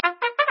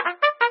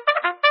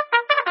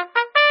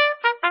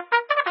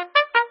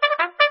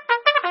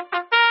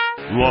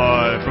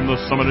Live from the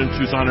summit in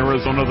Tucson,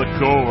 Arizona, the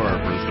Core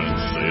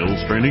presents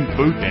Sales Training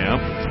Boot Camp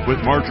with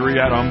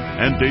Marjorie Adam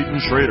and Dayton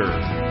Schrader.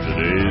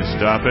 Today's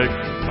topic,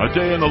 a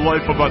day in the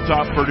life of a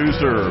top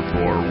producer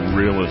for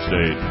real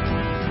estate.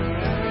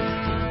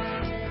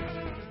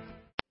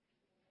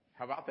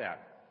 How about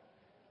that?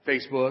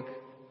 Facebook,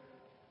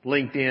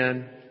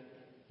 LinkedIn,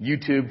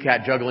 YouTube,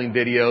 cat juggling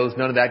videos,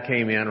 none of that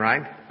came in,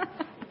 right?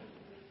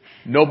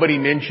 Nobody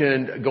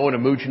mentioned going to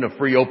mooching a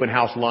free open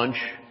house lunch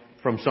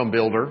from some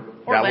builder.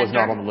 That was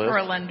not on the list. Or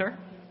a lender.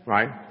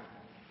 Right?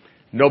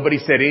 Nobody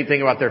said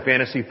anything about their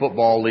fantasy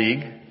football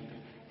league.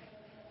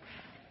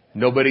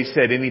 Nobody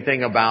said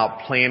anything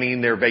about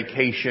planning their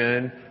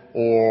vacation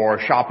or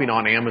shopping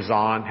on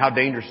Amazon. How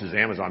dangerous is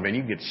Amazon? Man,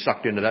 you can get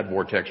sucked into that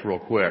vortex real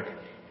quick.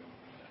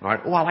 All right?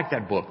 Oh, I like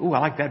that book. Oh, I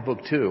like that book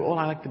too. Oh,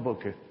 I like the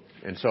book.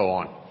 And so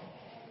on.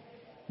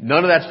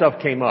 None of that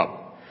stuff came up.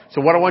 So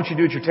what I want you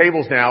to do at your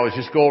tables now is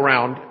just go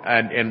around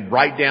and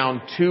write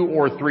down 2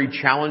 or 3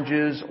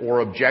 challenges or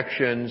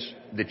objections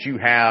that you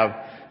have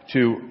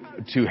to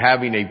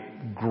having a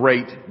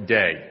great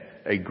day,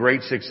 a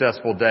great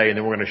successful day. And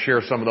then we're going to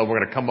share some of those. We're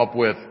going to come up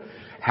with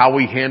how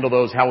we handle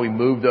those, how we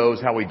move those,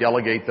 how we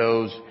delegate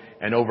those,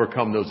 and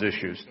overcome those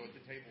issues.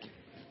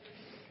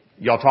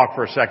 Y'all talk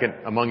for a second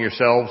among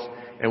yourselves,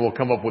 and we'll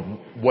come up with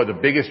what the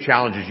biggest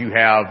challenges you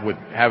have with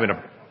having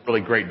a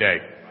really great day.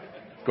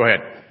 Go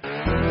ahead.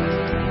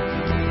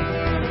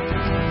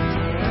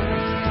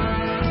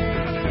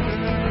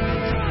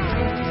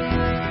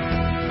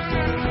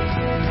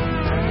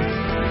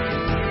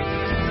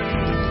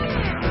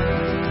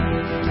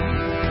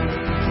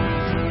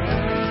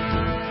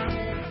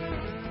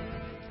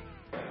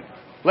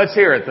 Let's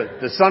hear it.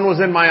 The sun was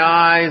in my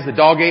eyes. The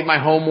dog ate my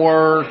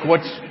homework.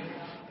 What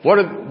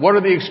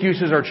are the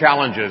excuses or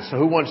challenges? So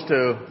who wants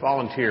to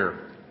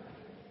volunteer?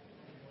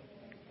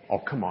 Oh,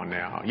 come on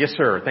now. Yes,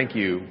 sir. Thank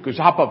you. Just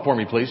hop up for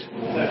me, please.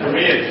 For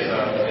me,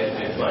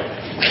 it's like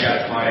I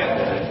got a client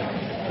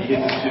that he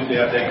gets his Tuesday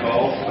update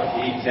calls,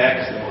 but he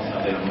texts and wants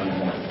an update on Monday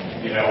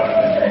morning. You know, when I'm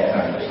in training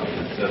time or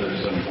something. So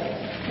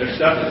there's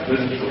stuff that's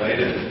business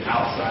related that's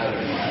outside of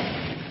my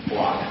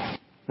block.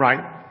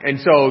 Right. And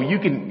so you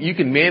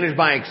can manage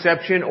by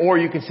exception, or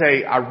you can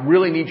say, I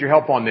really need your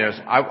help on this.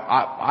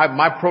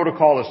 My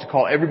protocol is to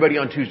call everybody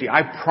on Tuesday.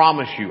 I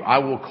promise you, I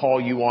will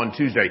call you on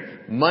Tuesday.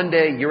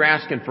 Monday, you're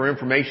asking for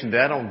information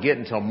that I don't get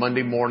until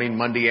Monday morning,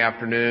 Monday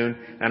afternoon,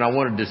 and I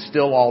want to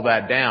distill all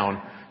that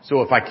down.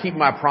 So if I keep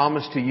my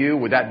promise to you,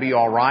 would that be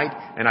all right?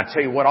 And I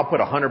tell you what, I'll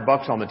put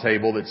 $100 on the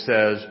table that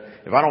says,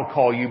 if I don't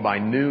call you by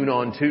noon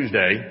on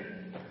Tuesday,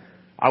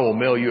 I will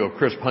mail you a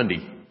crisp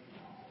hundy.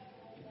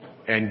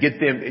 And get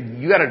them,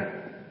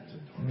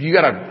 you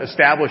gotta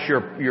establish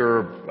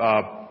your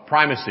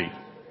primacy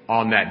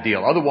on that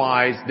deal.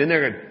 Otherwise, then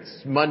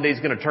Monday's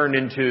gonna turn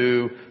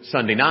into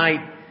Sunday night.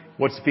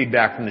 What's the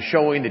feedback from the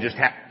showing? They just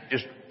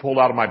pulled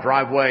out of my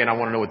driveway and I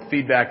want to know what the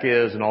feedback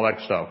is and all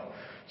that stuff.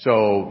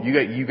 So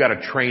you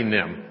gotta train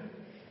them.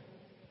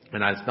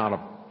 And that's not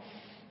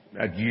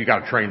you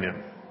gotta train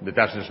them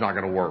that's just not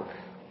gonna work.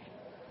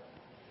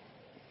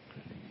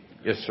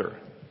 Yes, sir.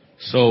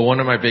 So one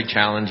of my big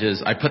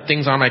challenges, I put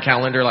things on my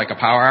calendar like a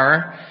power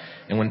hour,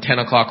 and when 10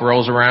 o'clock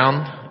rolls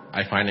around,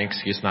 I find an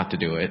excuse not to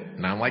do it.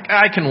 And I'm like,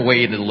 I can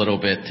wait a little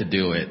bit to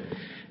do it.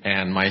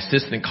 And my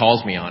assistant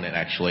calls me on it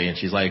actually, and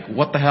she's like,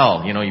 what the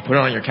hell? You know, you put it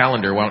on your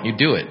calendar, why don't you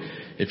do it?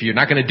 If you're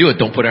not going to do it,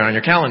 don't put it on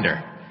your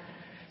calendar.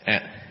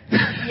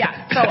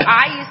 Yeah, so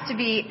I used to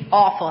be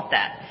awful at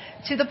that.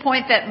 To the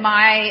point that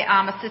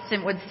my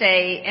assistant would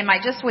say, am I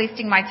just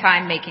wasting my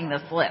time making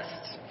this list?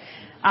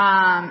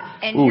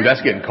 Ooh,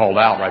 that's getting called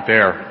out right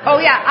there. Oh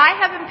yeah, I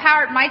have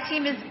empowered, my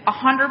team is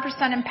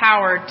 100%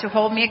 empowered to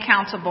hold me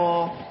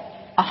accountable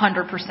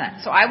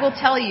 100%. So I will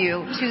tell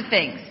you 2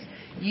 things.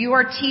 You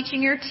are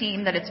teaching your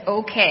team that it's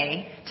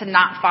okay to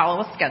not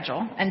follow a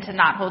schedule and to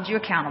not hold you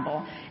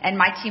accountable, and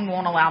my team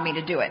won't allow me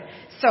to do it.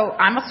 So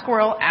I'm a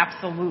squirrel,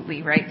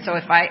 absolutely, right? So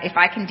if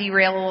I can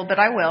derail a little bit,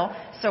 I will.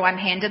 So I'm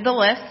handed the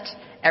list.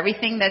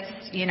 Everything that's,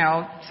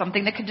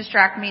 something that could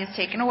distract me is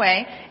taken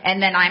away, and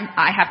then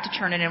I have to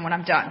turn it in when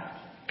I'm done.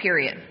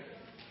 Period.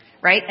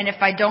 Right? And if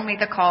I don't make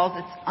the calls,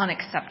 it's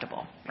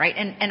unacceptable. Right?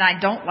 And I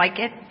don't like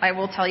it. I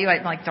will tell you,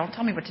 don't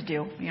tell me what to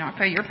do. I'll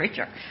pay your freight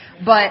check.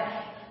 But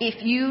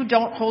if you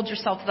don't hold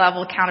yourself to that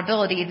level of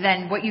accountability,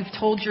 then what you've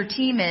told your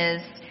team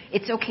is,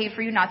 it's okay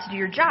for you not to do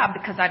your job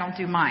because I don't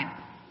do mine.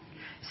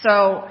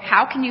 So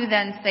how can you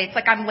then say, it's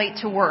like I'm late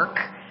to work,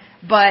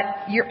 but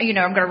I'm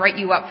going to write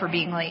you up for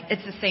being late.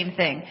 It's the same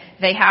thing.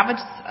 They have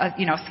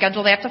a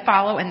schedule they have to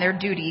follow and their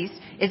duties.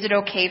 Is it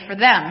okay for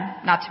them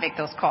not to make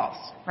those calls?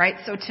 Right?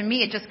 So to me,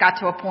 it just got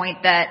to a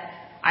point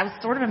that I was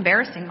sort of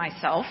embarrassing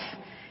myself,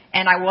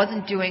 and I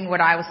wasn't doing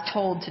what I was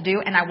told to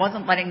do, and I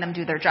wasn't letting them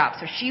do their job.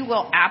 So she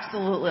will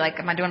absolutely,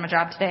 am I doing my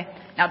job today?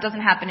 Now, it doesn't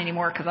happen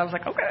anymore because I was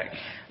like, okay.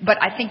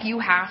 But I think you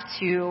have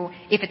to,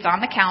 if it's on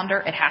the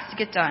calendar, it has to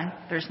get done.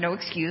 There's no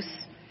excuse,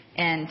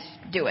 and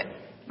do it.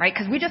 Right?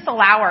 Because we just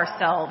allow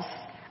ourselves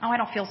oh, I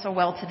don't feel so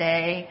well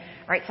today,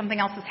 right? Something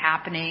else is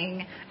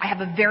happening. I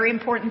have a very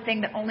important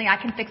thing that only I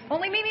can fix.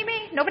 Only me.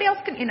 Nobody else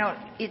can,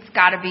 it's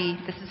got to be,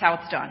 this is how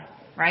it's done,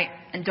 right?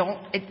 And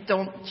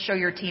don't show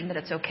your team that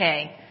it's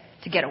okay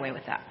to get away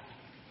with that.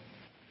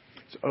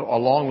 So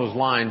along those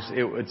lines,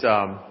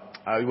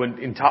 when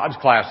in Todd's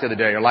class the other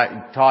day,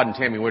 Todd and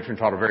Tammy Wichman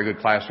taught a very good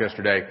class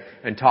yesterday,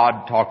 and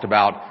Todd talked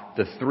about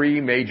the 3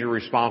 major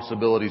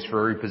responsibilities for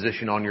every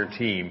position on your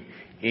team,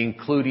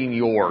 including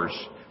yours.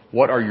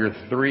 What are your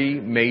 3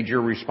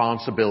 major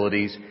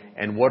responsibilities,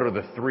 and what are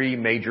the 3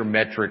 major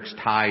metrics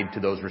tied to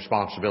those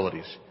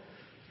responsibilities?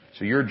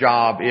 So your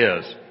job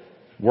is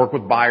work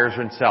with buyers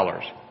and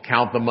sellers,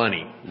 count the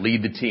money,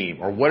 lead the team,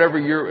 or whatever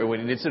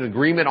when it's an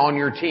agreement on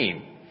your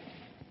team.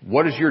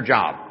 What is your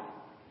job?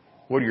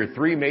 What are your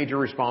 3 major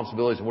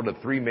responsibilities, and what are the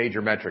 3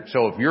 major metrics?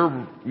 So if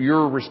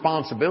your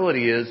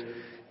responsibility is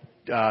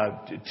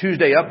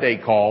Tuesday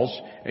update calls,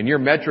 and your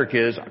metric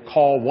is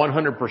call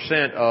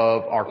 100%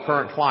 of our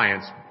current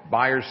clients,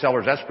 buyers,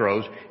 sellers,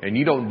 escrows, and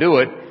you don't do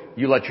it,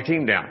 you let your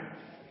team down.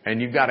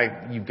 And you've got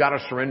to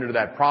surrender to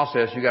that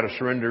process. You've got to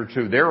surrender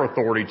to their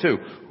authority too,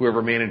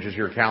 whoever manages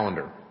your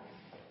calendar.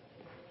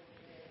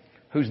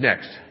 Who's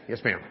next? Yes,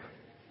 ma'am.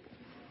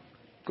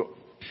 Go.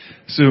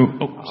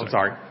 I'm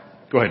sorry.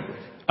 Go ahead.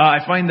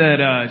 I find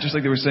that, just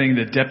like they were saying,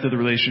 the depth of the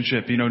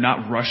relationship,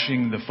 not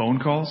rushing the phone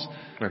calls.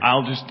 Right.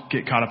 I'll just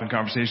get caught up in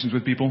conversations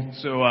with people.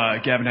 So,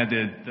 Gavin had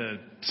the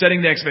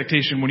setting the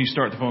expectation when you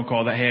start the phone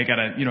call that, hey, I got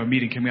a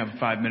meeting coming up in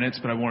 5 minutes,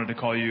 but I wanted to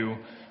call you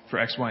for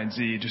X, Y, and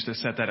Z, just to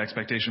set that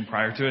expectation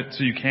prior to it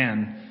so you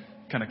can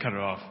kind of cut it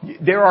off.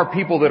 There are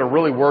people that are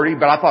really wordy,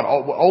 but I thought,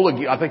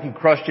 Oleg, I think you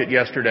crushed it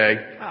yesterday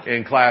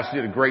in class.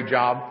 You did a great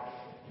job.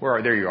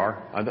 There you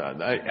are.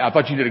 I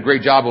thought you did a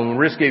great job. When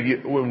Rick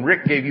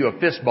gave you a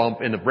fist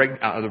bump in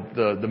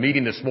the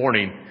meeting this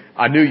morning,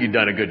 I knew you'd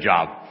done a good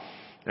job.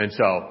 And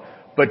so,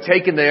 but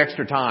taking the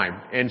extra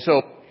time. And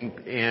so,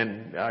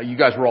 you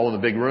guys were all in the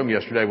big room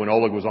yesterday when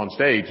Oleg was on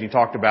stage. He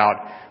talked about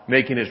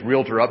making his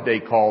realtor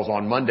update calls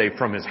on Monday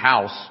from his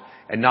house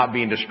and not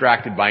being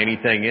distracted by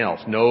anything else.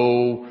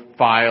 No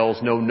files,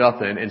 no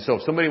nothing. And so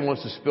if somebody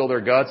wants to spill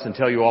their guts and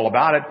tell you all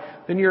about it,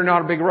 then you're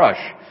not a big rush.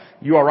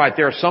 You are right.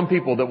 There are some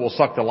people that will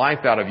suck the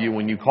life out of you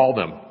when you call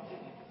them,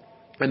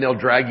 and they'll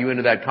drag you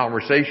into that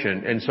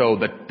conversation. And so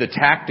the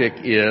tactic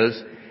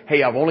is,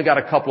 hey, I've only got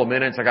a couple of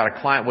minutes. I got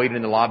a client waiting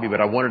in the lobby,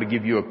 but I wanted to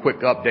give you a quick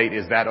update.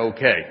 Is that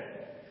okay?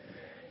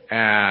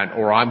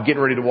 Or I'm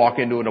getting ready to walk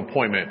into an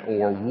appointment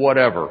or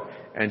whatever.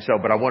 And so,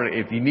 but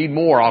if you need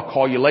more, I'll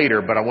call you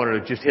later, but I wanted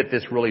to just hit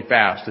this really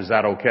fast. Is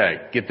that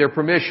okay? Get their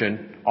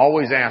permission.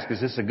 Always ask, is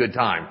this a good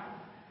time?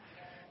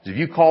 If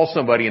you call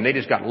somebody and they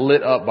just got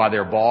lit up by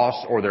their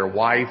boss or their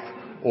wife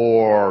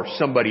or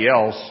somebody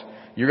else,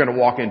 you're going to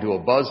walk into a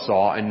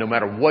buzzsaw, and no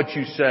matter what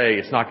you say,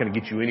 it's not going to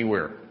get you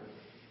anywhere.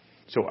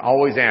 So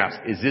always ask,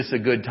 is this a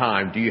good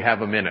time? Do you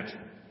have a minute?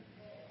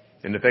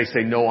 And if they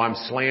say, no, I'm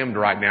slammed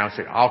right now,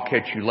 say, I'll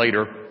catch you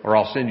later, or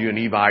I'll send you an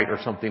invite or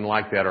something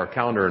like that, or a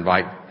calendar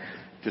invite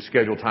to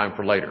schedule time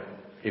for later.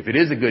 If it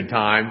is a good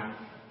time,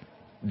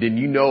 then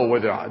you know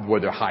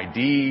whether high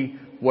D,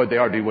 what they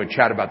are. Do you want to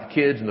chat about the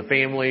kids and the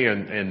family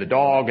and the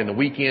dog and the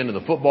weekend and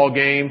the football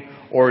game?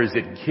 Or is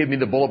it, give me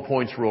the bullet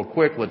points real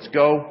quick, let's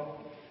go.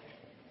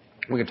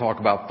 We can talk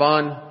about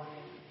fun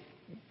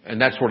and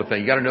that sort of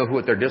thing. You got to know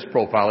what their disc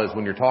profile is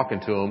when you're talking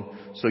to them,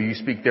 so you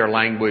speak their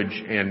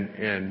language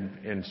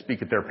and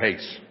speak at their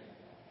pace.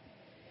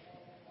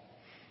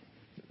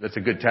 That's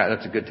a good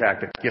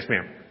tactic. Yes,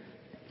 ma'am.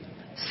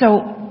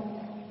 So,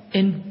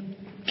 in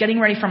getting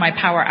ready for my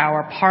power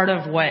hour, part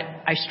of what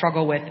I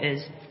struggle with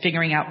is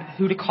figuring out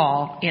who to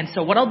call. And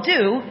so what I'll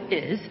do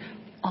is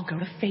I'll go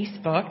to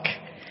Facebook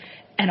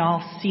and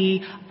I'll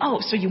see,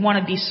 so you want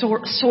to be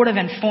sort of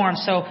informed.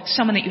 So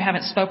someone that you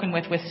haven't spoken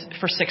with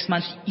for 6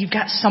 months, you've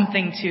got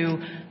something to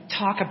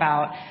talk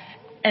about.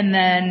 And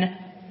then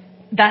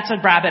that's a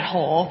rabbit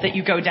hole that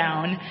you go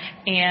down,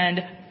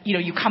 and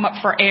you come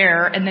up for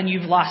air, and then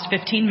you've lost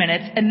 15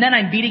 minutes, and then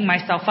I'm beating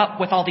myself up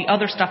with all the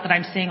other stuff that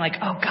I'm saying, like,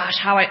 oh gosh,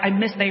 how I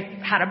missed, they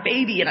had a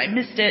baby and I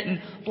missed it,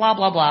 and blah,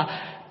 blah,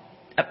 blah.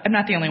 I'm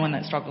not the only one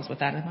that struggles with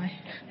that, am I?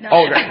 No.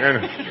 Oh,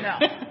 no. No.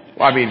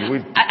 Well, I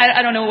mean,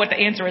 I don't know what the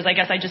answer is. I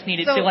guess I just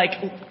needed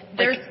to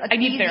there's I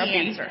need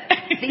therapy. Answer.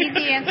 The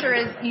easy answer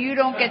is you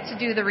don't get to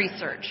do the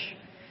research.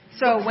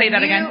 So say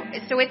that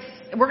again. So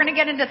we're going to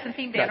get into the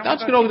theme day.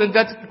 That's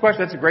the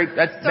question. That's a great.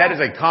 That is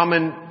a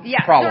common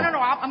problem. No.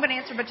 I'm going to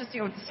answer, but just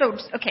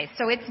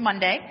So it's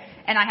Monday,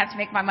 and I have to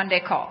make my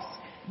Monday calls.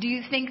 Do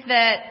you think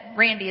that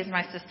Randy is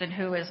my assistant,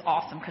 who is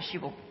awesome because she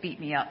will beat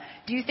me up?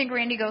 Do you think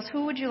Randy goes,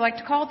 who would you like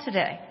to call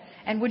today?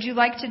 And would you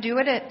like to do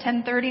it at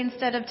 10:30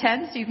 instead of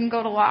 10 so you can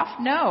go to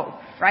loft? No,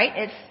 right?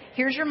 It's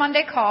here's your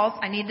Monday calls.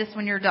 I need this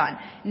when you're done.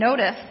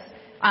 Notice.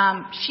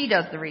 She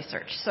does the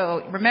research.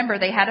 So remember,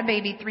 they had a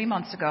baby 3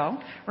 months ago.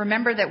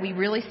 Remember that we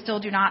really still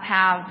do not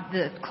have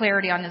the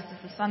clarity on is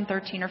the son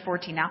 13 or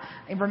 14 now.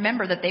 And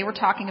remember that they were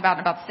talking about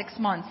in about 6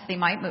 months they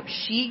might move.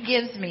 She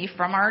gives me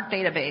from our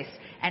database,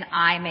 and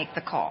I make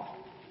the call,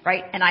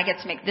 right? And I get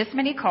to make this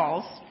many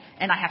calls,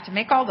 and I have to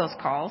make all those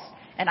calls.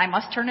 and I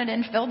must turn it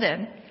in filled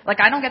in. Like,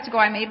 I don't get to go,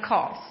 I made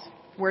calls.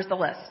 Where's the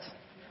list?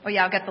 Oh,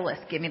 yeah, I'll get the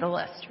list. Give me the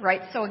list,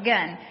 right? So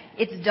again,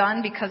 it's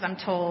done because I'm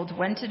told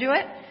when to do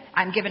it.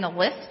 I'm given a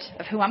list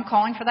of who I'm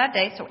calling for that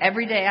day. So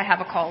every day I have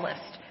a call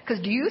list.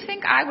 Because do you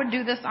think I would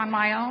do this on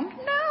my own?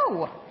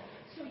 No.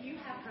 So you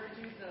have her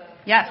do the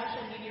Yes.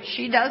 social media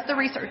She does the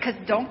research. Because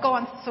don't go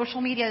on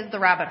social media is the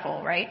rabbit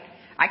hole, right?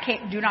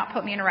 Do not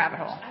put me in a rabbit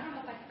hole. I don't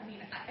know if I mean,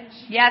 and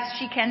she, Yes,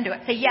 she can do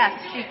it. Say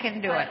yes, she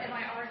can do it. Am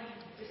I already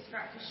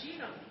distracted?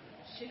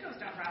 She goes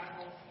down rabbit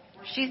holes.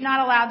 She's not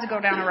allowed to go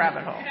down a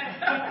rabbit hole. I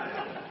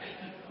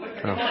mean,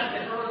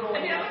 I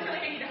don't feel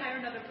like I need to hire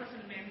another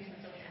person to manage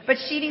this. But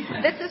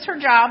this is her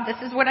job.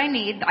 This is what I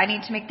need. I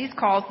need to make these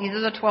calls. These are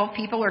the 12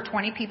 people or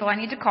 20 people I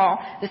need to call.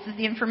 This is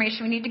the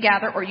information we need to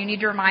gather, or you need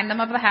to remind them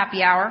of the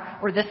happy hour,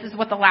 or this is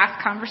what the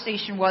last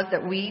conversation was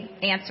that we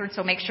answered,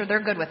 so make sure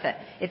they're good with it.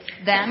 It's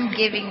them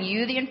giving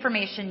you the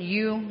information,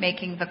 you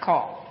making the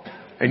call.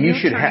 And you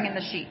should turning in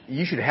the sheet.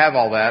 You should have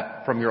all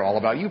that from your All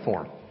About You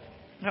form.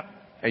 Yep.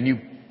 And you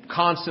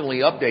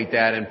constantly update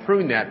that and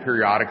prune that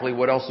periodically.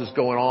 What else is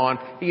going on?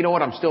 You know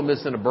what? I'm still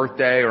missing a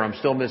birthday, or I'm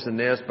still missing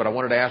this, but I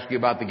wanted to ask you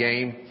about the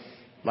game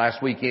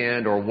last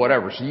weekend or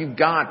whatever. So you've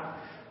got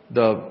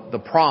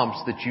the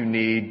prompts that you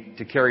need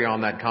to carry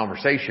on that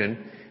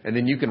conversation, and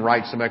then you can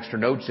write some extra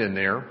notes in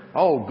there.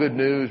 Oh, good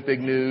news, big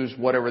news,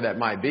 whatever that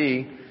might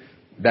be.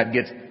 That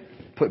gets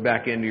put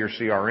back into your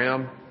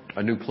CRM.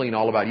 A new clean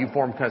All About You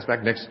form comes back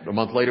a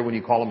month later when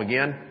you call them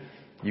again.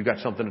 You've got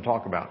something to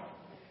talk about.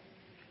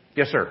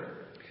 Yes, sir.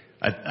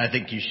 I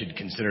think you should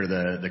consider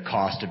the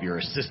cost of your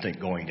assistant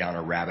going down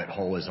a rabbit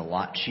hole is a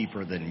lot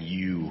cheaper than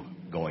you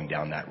going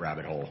down that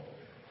rabbit hole.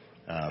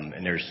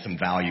 And there's some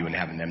value in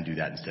having them do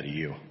that instead of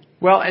you.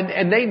 Well,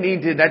 and they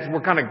need to, we're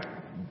kind of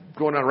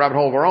going down a rabbit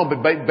hole of our own,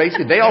 but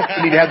basically they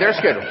also need to have their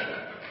schedule.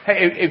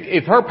 Hey,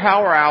 if her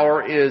power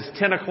hour is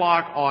 10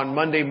 o'clock on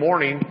Monday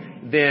morning,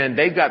 then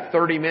they've got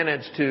 30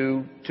 minutes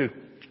to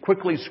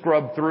quickly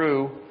scrub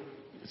through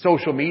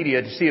social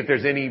media to see if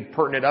there's any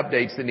pertinent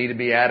updates that need to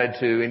be added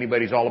to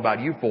anybody's All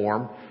About You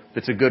form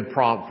that's a good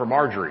prompt for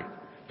Marjorie.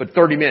 But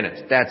 30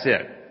 minutes, that's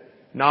it.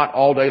 Not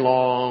all day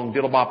long,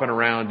 diddle-bopping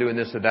around, doing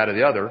this or that or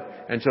the other.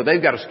 And so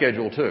they've got a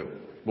schedule too.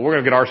 But we're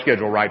going to get our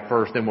schedule right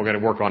first, then we're going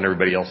to work on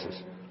everybody else's.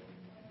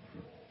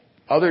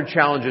 Other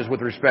challenges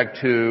with respect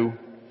to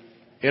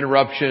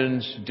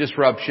interruptions,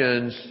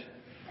 disruptions,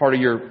 part of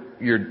your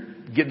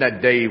getting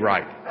that day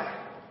right.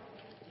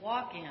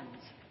 Walk-ins.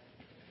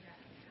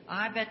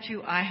 I bet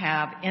you I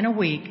have, in a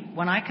week,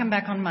 when I come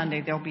back on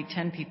Monday, there'll be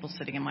 10 people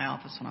sitting in my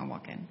office when I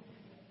walk in.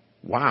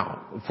 Wow.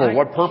 For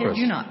what purpose?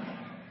 Kid you not.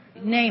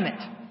 Name it.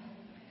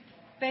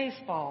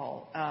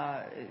 Baseball,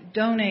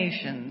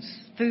 donations,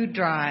 food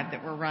drive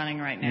that we're running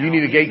right now. You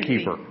need a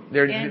gatekeeper.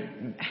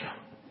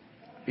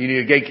 You need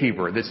a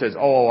gatekeeper that says,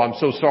 oh, I'm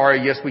so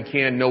sorry. Yes, we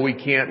can. No, we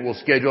can't. We'll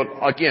schedule it.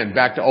 Again,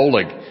 back to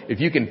Oleg. If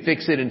you can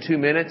fix it in 2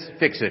 minutes,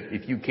 fix it.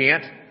 If you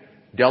can't,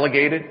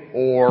 delegate it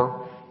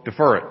or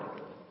defer it.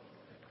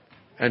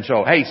 And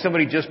so, hey,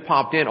 somebody just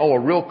popped in. Oh, a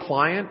real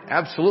client?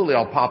 Absolutely,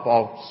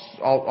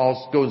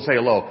 I'll go and say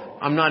hello.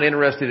 I'm not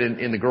interested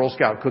in the Girl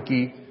Scout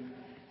cookie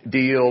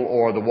deal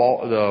or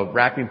the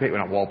wrapping paper,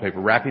 not wallpaper,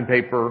 wrapping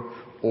paper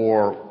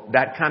or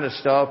that kind of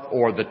stuff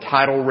or the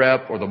title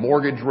rep or the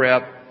mortgage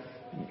rep.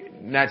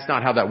 That's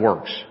not how that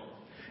works.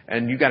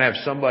 And you got to have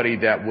somebody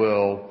that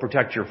will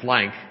protect your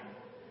flank.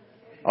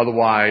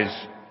 Otherwise,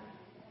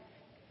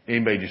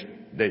 anybody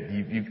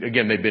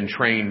again, they've been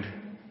trained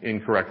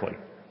incorrectly.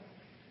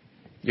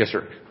 Yes,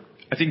 sir.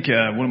 I think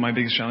one of my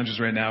biggest challenges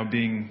right now,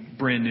 being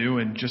brand new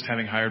and just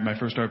having hired my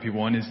first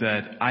RP1, is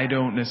that I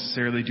don't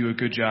necessarily do a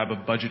good job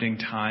of budgeting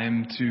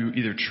time to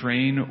either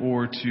train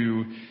or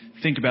to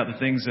think about the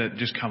things that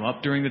just come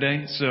up during the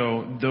day.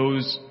 So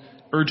those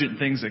urgent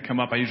things that come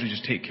up, I usually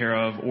just take care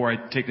of, or I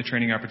take the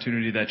training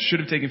opportunity that should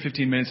have taken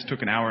 15 minutes,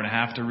 took an hour and a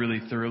half to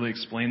really thoroughly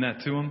explain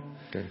that to them.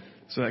 Okay.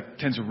 So that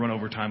tends to run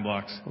over time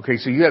blocks. Okay,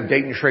 so you have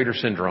Dayton Schrader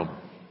syndrome.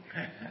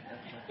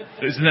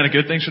 Isn't that a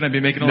good thing? Should I be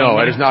making a lot of No,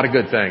 money? it is not a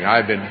good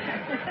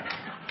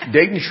thing.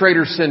 Dayton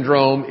Schrader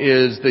syndrome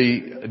is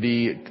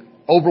the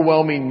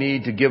overwhelming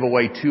need to give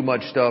away too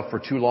much stuff for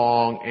too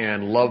long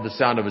and love the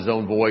sound of his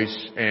own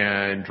voice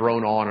and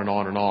drone on and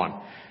on and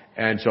on.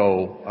 And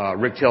so,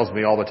 Rick tells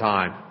me all the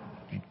time,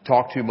 you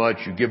talk too much,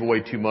 you give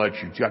away too much,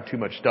 you've got too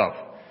much stuff.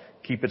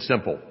 Keep it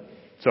simple.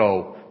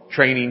 So,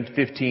 training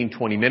 15,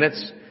 20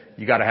 minutes.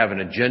 You gotta have an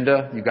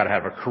agenda. You gotta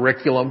have a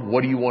curriculum.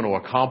 What do you want to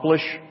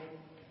accomplish?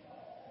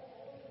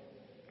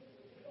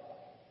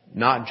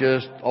 Not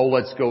just, oh,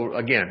 let's go.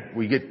 Again,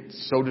 we get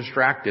so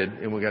distracted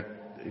and we got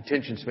the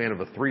attention span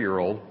of a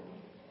 3-year-old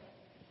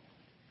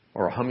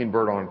or a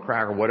hummingbird on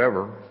crack or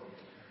whatever.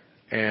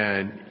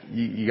 And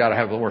you got to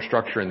have a little more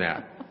structure in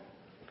that,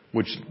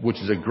 which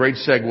is a great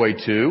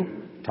segue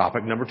to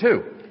topic number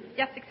 2.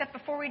 Yes, except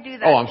before we do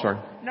that. Oh, I'm sorry.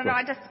 No,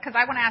 because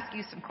I want to ask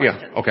you some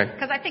questions. Yeah, okay.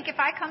 Because I think if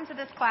I come to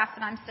this class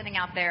and I'm sitting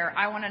out there,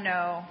 I want to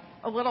know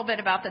a little bit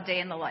about the day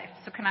in the life.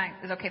 So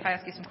is it okay if I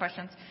ask you some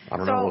questions? I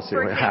don't know. We'll see.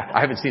 I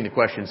haven't seen the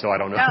question, so I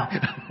don't know. No.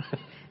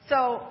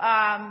 So,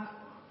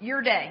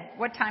 your day,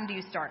 what time do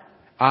you start?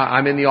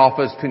 I'm in the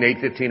office between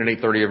 8:15 and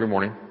 8:30 every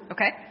morning.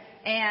 Okay.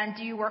 And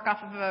do you work off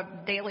of a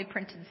daily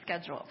printed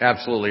schedule?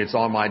 Absolutely. It's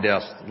on my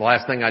desk. The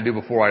last thing I do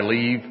before I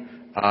leave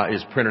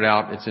is print it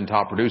out. It's in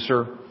Top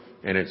Producer,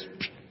 and it's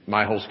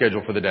my whole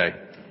schedule for the day.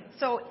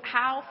 So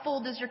how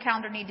full does your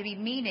calendar need to be?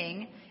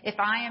 Meaning, if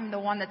I am the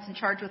one that's in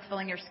charge with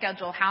filling your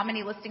schedule, how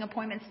many listing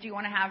appointments do you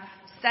want to have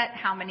set?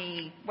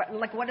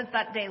 What does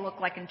that day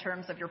look like in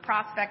terms of your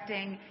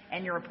prospecting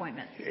and your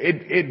appointments?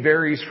 It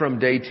varies from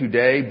day to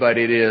day, but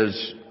it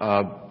is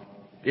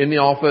in the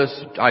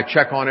office. I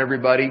check on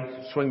everybody,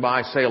 swing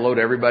by, say hello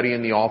to everybody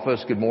in the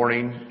office. Good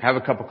morning. Have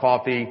a cup of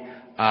coffee.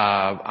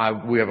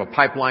 We have a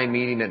pipeline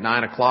meeting at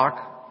 9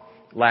 o'clock,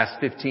 lasts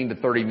 15 to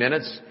 30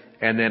 minutes.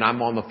 And then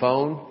I'm on the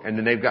phone, and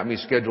then they've got me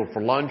scheduled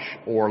for lunch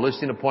or a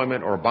listing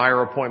appointment or a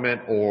buyer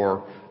appointment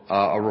or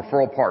a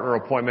referral partner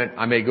appointment.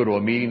 I may go to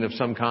a meeting of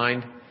some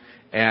kind.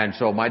 And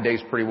so my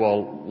day's pretty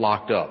well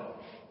locked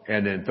up.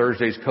 And then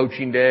Thursday's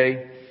coaching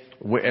day.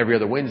 Every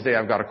other Wednesday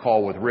I've got a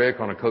call with Rick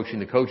on a coaching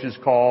the coaches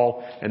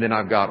call. And then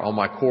I've got all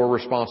my core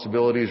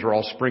responsibilities are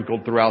all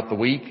sprinkled throughout the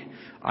week.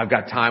 I've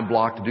got time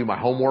blocked to do my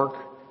homework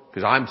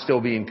because I'm still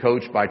being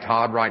coached by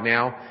Todd right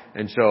now.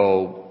 And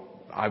so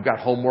I've got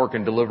homework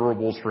and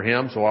deliverables for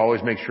him, so I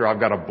always make sure I've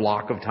got a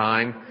block of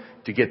time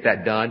to get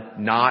that done,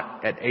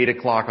 not at 8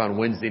 o'clock on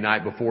Wednesday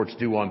night before it's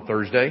due on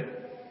Thursday,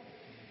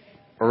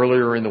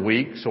 earlier in the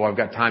week, so I've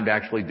got time to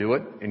actually do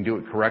it and do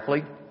it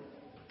correctly,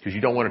 because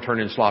you don't want to turn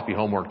in sloppy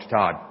homework to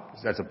Todd.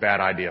 That's a bad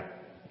idea.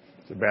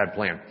 It's a bad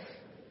plan.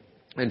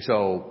 And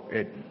so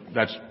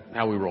that's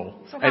how we roll.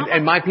 So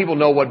and my people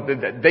know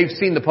they've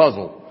seen the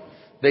puzzle.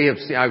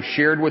 I've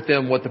shared with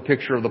them what the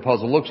picture of the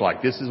puzzle looks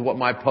like. This is what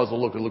my puzzle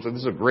looks like.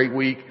 This is a great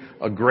week,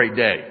 a great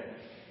day.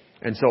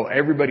 And so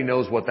everybody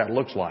knows what that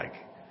looks like.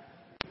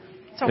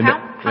 So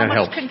how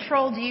much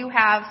control do you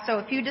have? So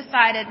if you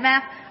decided,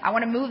 I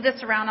want to move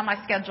this around on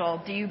my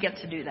schedule, do you get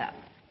to do that?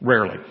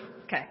 Rarely.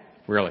 Okay.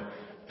 Rarely.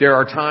 There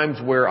are times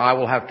where I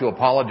will have to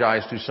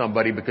apologize to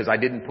somebody because I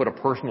didn't put a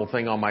personal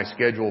thing on my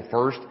schedule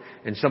first,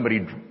 and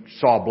somebody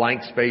saw a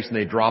blank space and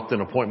they dropped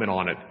an appointment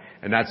on it,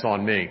 and that's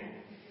on me.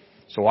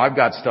 So I've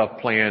got stuff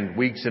planned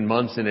weeks and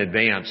months in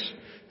advance,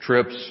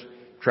 trips,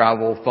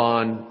 travel,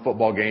 fun,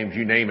 football games,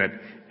 you name it.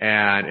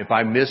 And if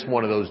I miss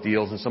one of those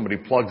deals and somebody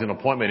plugs an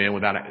appointment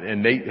in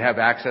and they have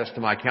access to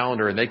my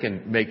calendar and they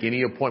can make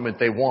any appointment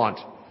they want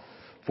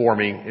for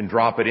me and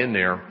drop it in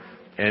there,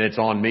 and it's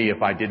on me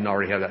if I didn't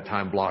already have that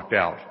time blocked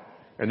out.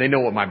 And they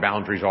know what my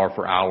boundaries are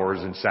for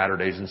hours and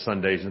Saturdays and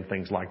Sundays and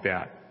things like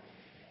that.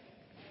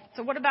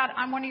 So what about,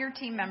 I'm one of your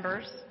team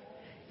members,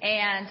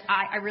 and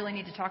I really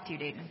need to talk to you,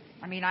 Dayton.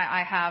 I mean,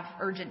 I have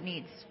urgent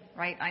needs,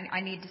 right? I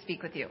need to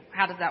speak with you.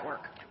 How does that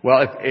work?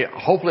 Well,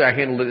 hopefully I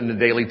handle it in the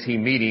daily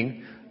team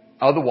meeting.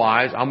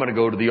 Otherwise, I'm going to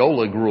go to the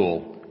OLEG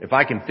rule. If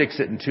I can fix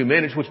it in 2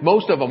 minutes, which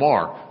most of them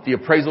are, the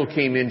appraisal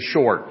came in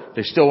short.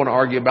 They still want to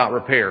argue about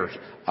repairs.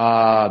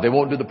 They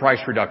won't do the price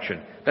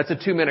reduction. That's a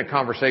 2-minute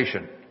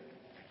conversation.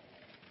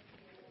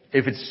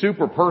 If it's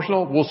super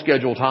personal, we'll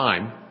schedule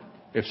time.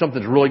 If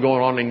something's really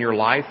going on in your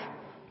life,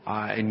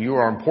 and you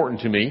are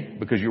important to me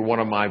because you're one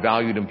of my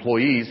valued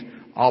employees,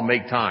 I'll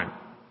make time.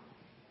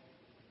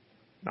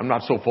 I'm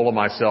not so full of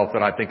myself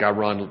that I think I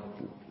run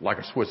like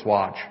a Swiss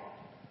watch.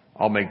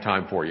 I'll make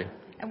time for you.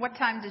 And what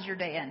time does your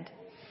day end?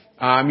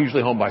 I'm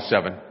usually home by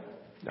 7.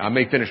 I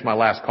may finish my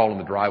last call in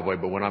the driveway,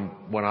 but when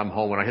I'm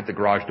home, when I hit the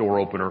garage door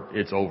opener,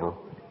 it's over.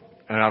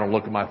 And I don't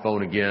look at my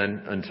phone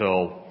again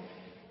until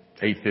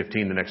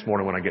 8:15 the next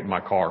morning when I get in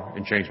my car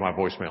and change my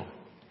voicemail.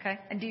 Okay.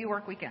 And do you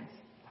work weekends?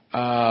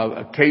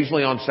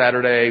 Occasionally on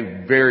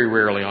Saturday, very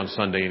rarely on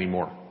Sunday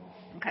anymore.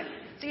 Okay.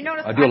 So you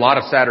notice I do a lot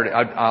of Saturday.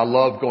 I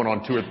love going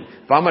on 2 or 3.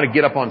 If I'm going to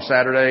get up on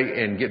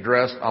Saturday and get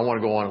dressed, I want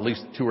to go on at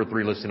least 2 or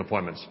 3 listing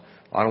appointments.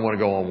 I don't want to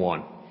go on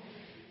 1.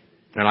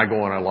 And I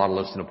go on a lot of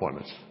listing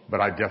appointments,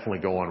 but I definitely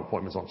go on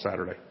appointments on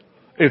Saturday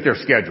if they're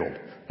scheduled.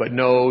 But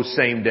no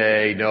same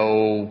day,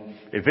 no.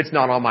 If it's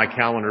not on my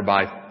calendar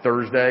by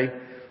Thursday,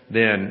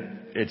 then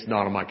it's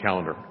not on my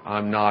calendar.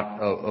 I'm not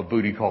a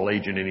booty call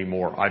agent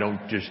anymore.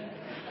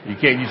 You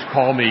can't just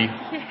call me.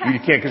 You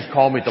can't just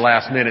call me at the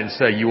last minute and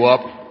say, "You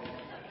up?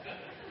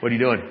 What are you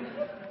doing?"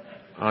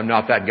 I'm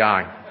not that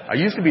guy. I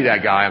used to be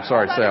that guy. I'm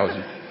sorry to say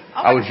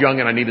I was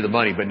young and I needed the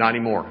money, but not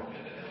anymore.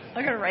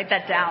 I'm going to write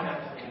that down.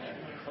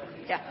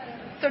 Yeah.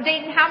 So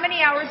Dayton, how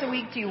many hours a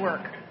week do you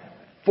work?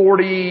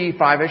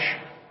 45-ish.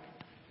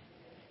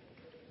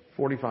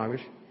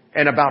 45-ish.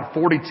 And about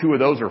 42 of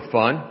those are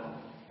fun.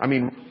 I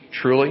mean,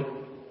 truly.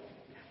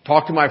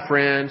 Talk to my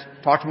friends,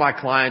 talk to my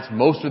clients.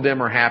 Most of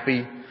them are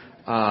happy.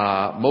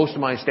 Most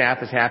of my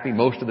staff is happy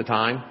most of the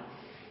time.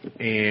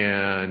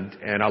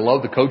 And I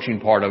love the coaching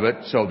part of it.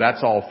 So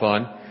that's all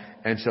fun.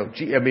 And so,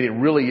 it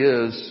really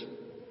is,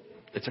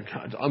 it's an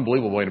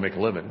unbelievable way to make a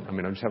living. I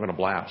mean, I'm just having a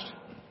blast.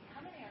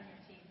 How many on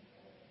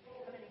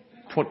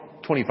your team?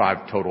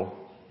 25 total.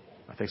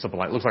 I think something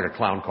like, it looks like a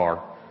clown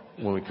car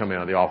when we come in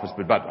of the office,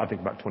 but I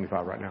think about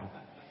 25 right now.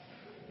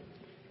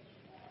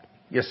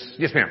 Yes,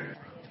 ma'am.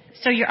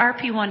 So your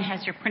RP1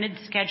 has your printed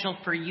schedule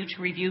for you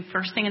to review.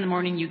 First thing in the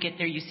morning, you get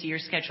there, you see your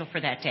schedule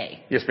for that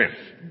day. Yes, ma'am.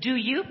 Do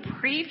you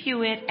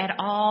preview it at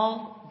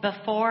all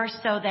before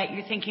so that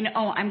you're thinking,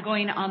 oh, I'm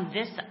going on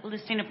this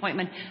listing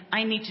appointment,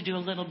 I need to do a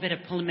little bit of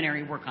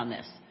preliminary work on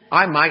this?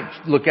 I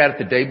might look at it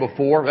the day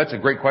before. That's a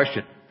great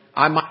question.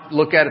 I might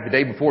look at it the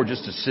day before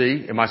just to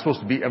see, am I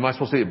supposed to be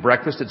at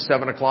breakfast at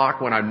 7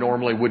 o'clock when I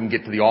normally wouldn't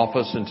get to the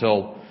office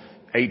until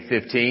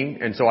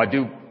 8:15? And so I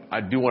do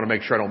want to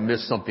make sure I don't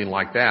miss something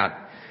like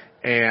that.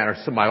 And or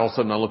somebody, all of a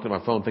sudden I look at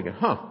my phone thinking,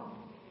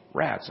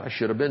 rats, I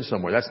should have been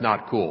somewhere. That's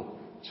not cool.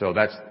 So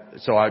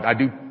I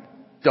do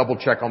double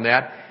check on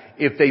that.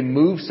 If they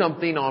move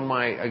something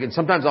again,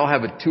 sometimes I'll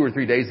have it 2 or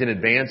 3 days in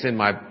advance in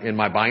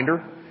my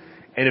binder.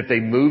 And if they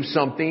move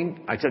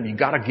something, I tell them, you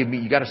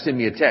gotta send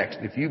me a text.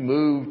 If you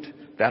moved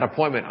that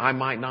appointment, I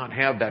might not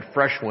have that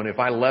fresh one. If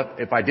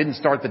I didn't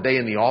start the day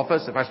in the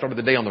office, if I started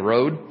the day on the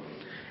road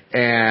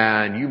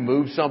and you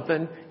moved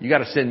something, you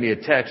gotta send me a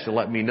text to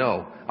let me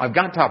know. I've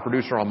got Top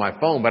Producer on my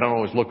phone, but I don't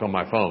always look on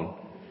my phone.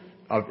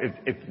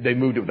 If they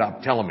moved it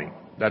without telling me.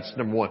 That's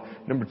number one.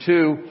 Number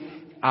two,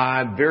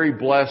 I'm very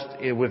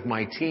blessed with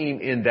my team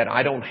in that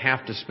I don't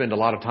have to spend a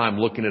lot of time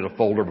looking at a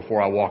folder before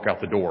I walk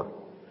out the door.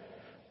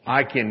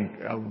 I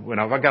can, when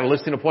I've got a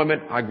listing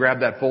appointment, I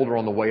grab that folder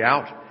on the way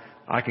out.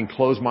 I can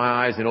close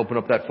my eyes and open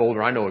up that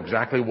folder. I know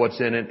exactly what's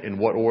in it, in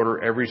what order,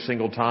 every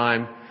single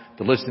time.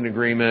 The listing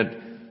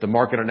agreement, the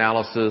market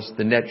analysis,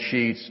 the net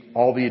sheets,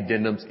 all the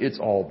addendums, it's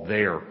all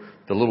there.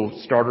 The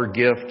little starter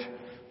gift,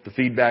 the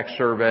feedback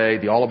survey,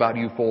 the All About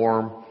You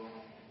form.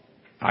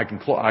 I can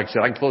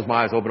close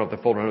my eyes, open up the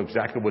folder, I know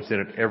exactly what's in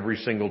it every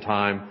single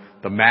time.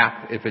 The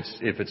map, if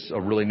it's a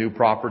really new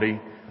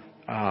property,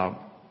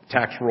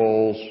 tax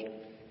rolls,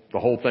 the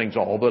whole thing's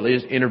all, but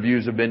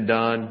interviews have been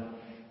done.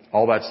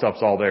 All that stuff's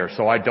all there.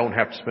 So I don't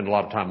have to spend a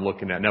lot of time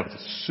looking at it. Now, if it's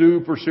a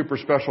super, super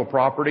special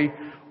property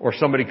or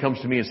somebody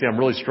comes to me and say, I'm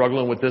really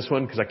struggling with this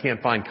one because I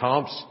can't find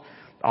comps,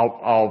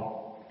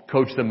 I'll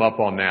coach them up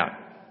on that.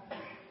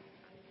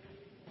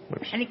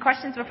 Oops. Any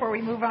questions before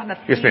we move on to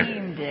Yes,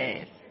 theme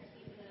days?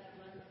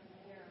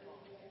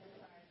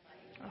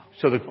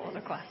 So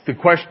the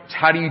question is,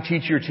 how do you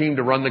teach your team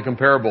to run the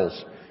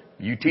comparables?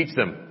 You teach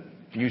them.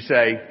 You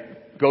say,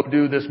 go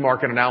do this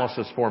market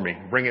analysis for me.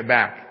 Bring it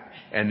back.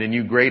 And then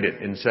you grade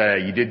it and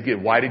say,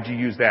 why did you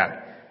use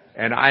that?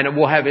 And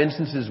we'll have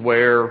instances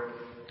where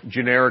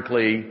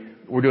generically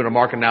we're doing a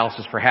market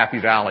analysis for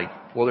Happy Valley.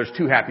 Well, there's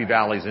 2 Happy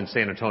Valleys in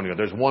San Antonio.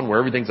 There's one where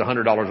everything's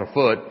 $100 a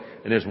foot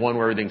and there's one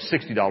where everything's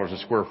 $60 a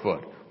square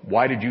foot.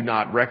 Why did you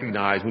not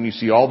recognize when you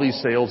see all these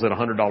sales at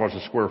 $100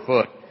 a square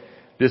foot,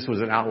 this was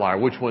an outlier?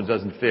 Which one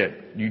doesn't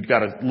fit? You've got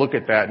to look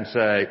at that and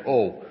say,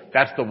 oh,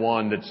 that's the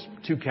one that's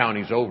 2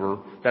 counties over.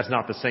 That's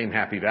not the same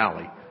Happy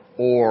Valley.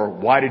 Or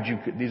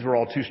these were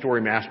all 2-story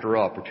master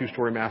up or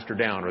 2-story master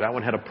down, or that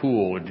one had a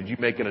pool, or did you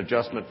make an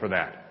adjustment for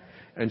that?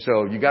 And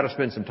so you got to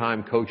spend some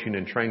time coaching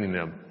and training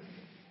them.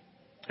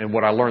 And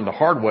what I learned the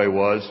hard way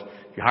was,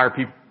 if you hire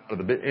people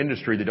out of the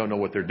industry that don't know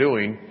what they're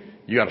doing,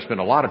 you got to spend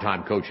a lot of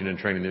time coaching and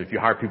training them. If you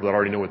hire people that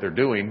already know what they're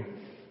doing,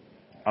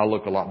 I'll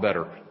look a lot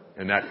better.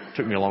 And that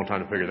took me a long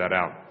time to figure that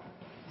out.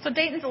 So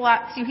Dayton's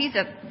he's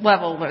a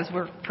level,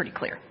 we're pretty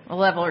clear, a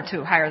level or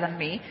 2 higher than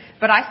me.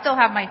 But I still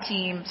have my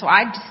team, so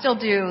I still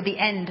do the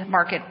end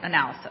market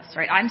analysis,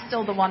 right? I'm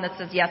still the one that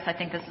says, yes, I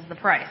think this is the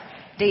price.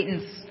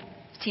 Dayton's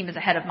team is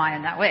ahead of mine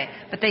in that way.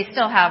 But they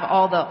still have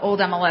all the old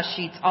MLS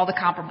sheets, all the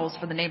comparables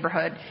for the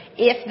neighborhood.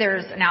 If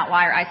there's an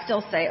outlier, I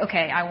still say,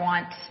 okay, I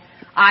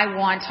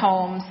want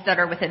homes that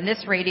are within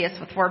this radius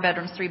with 4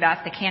 bedrooms, 3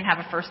 baths. They can't have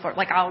a first floor.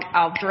 Like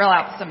I'll drill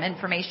out some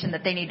information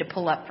that they need to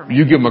pull up for me.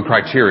 You give them a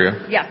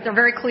criteria. Yes, they're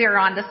very clear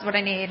on this is what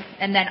I need.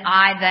 And then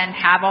I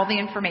have all the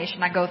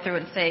information. I go through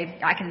and say,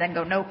 I can then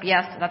go, nope,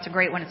 yes, that's a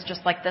great one. It's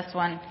just like this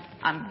one.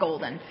 I'm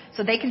golden.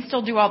 So they can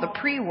still do all the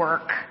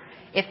pre-work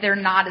if they're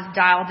not as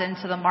dialed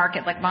into the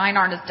market. Like mine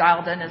aren't as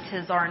dialed in as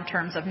his are in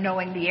terms of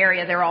knowing the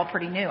area. They're all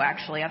pretty new,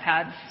 actually. I've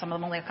had some of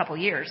them only a couple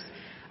years.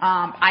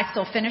 I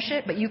still finish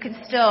it, but you can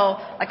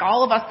still, like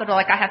all of us that are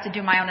like, I have to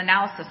do my own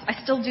analysis.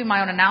 I still do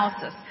my own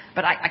analysis,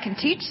 but I can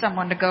teach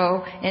someone to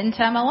go into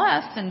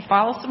MLS and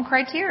follow some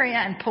criteria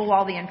and pull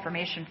all the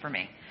information for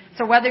me.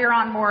 So whether you're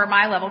on more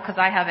my level, because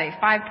I have a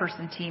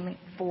 5-person team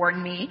for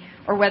me,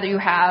 or whether you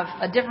have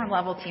a different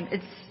level team,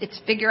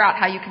 it's figure out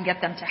how you can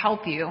get them to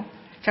help you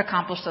to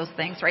accomplish those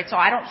things, right? So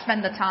I don't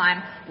spend the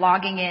time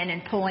logging in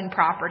and pulling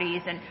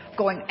properties and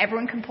going,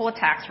 everyone can pull a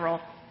tax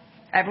roll.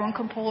 Everyone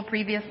can pull a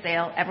previous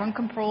sale. Everyone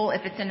can pull,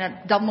 if it's in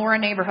a Dunmore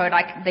neighborhood,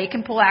 they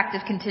can pull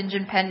active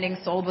contingent pending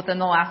sold within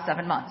the last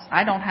 7 months.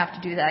 I don't have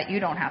to do that. You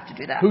don't have to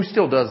do that. Who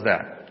still does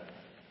that?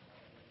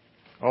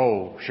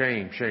 Oh,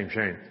 shame.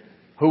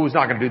 Who's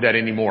not going to do that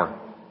anymore?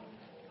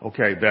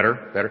 Okay,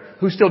 better.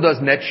 Who still does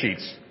net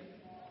sheets?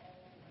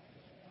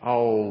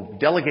 Oh,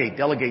 delegate.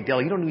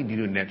 You don't need to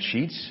do net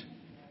sheets.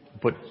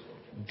 But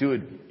do a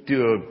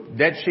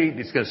net sheet.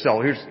 It's going to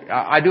sell.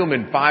 I do them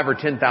in $5,000 or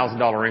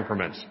 $10,000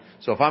 increments.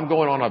 So if I'm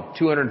going on a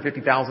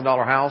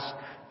 $250,000 house,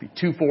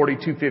 $240,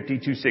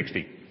 $250,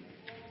 $260,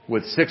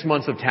 with 6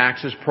 months of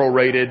taxes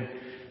prorated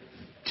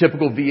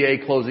typical VA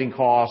closing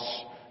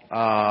costs,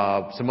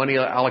 some money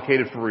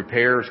allocated for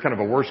repairs, kind of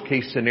a worst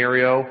case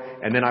scenario,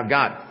 and then I've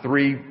got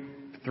three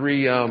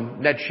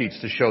net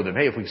sheets to show them.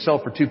 Hey, if we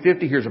sell for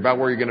 $250, here's about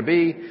where you're going to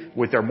be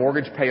with their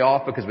mortgage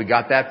payoff, because we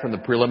got that from the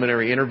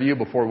preliminary interview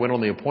before we went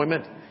on the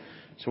appointment.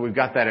 So we've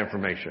got that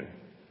information.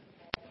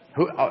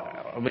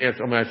 I'm going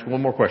to ask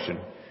one more question.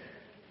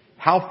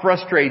 How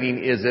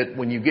frustrating is it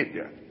when you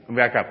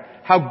back up.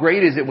 How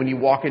great is it when you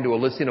walk into a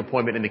listing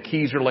appointment and the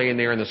keys are laying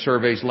there and the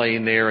survey's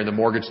laying there and the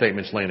mortgage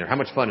statement's laying there? How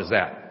much fun is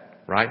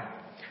that? Right?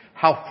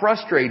 How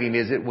frustrating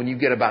is it when you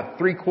get about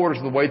 3/4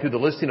 of the way through the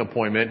listing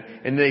appointment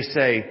and they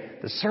say,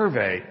 the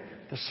survey,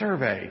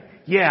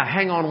 yeah,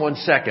 hang on 1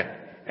 second.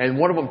 And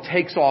one of them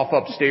takes off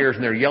upstairs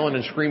and they're yelling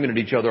and screaming at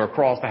each other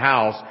across the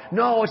house.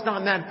 No, it's not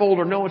in that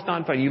folder. No, it's not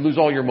in that. You lose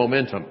all your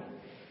momentum.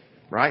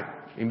 Right?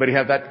 Anybody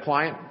have that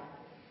client?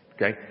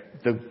 Okay.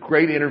 The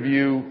great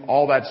interview,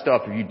 all that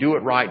stuff, if you do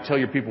it right, tell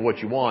your people what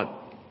you want,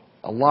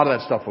 a lot of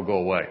that stuff will go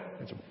away.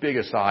 It's a big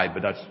aside,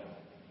 but that's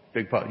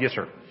big part. Yes,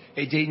 sir.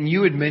 Hey, Dayton,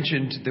 you had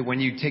mentioned that when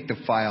you take the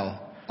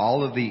file,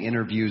 all of the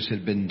interviews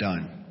had been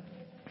done.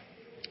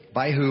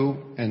 By who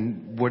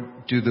and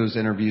what do those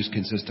interviews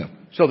consist of?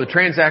 So the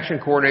transaction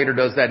coordinator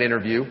does that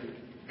interview,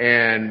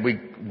 and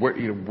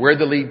where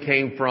the lead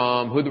came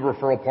from, who the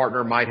referral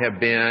partner might have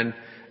been,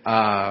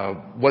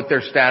 what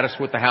their status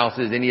with the house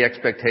is, any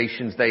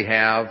expectations they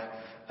have,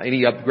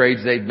 any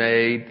upgrades they've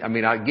made. I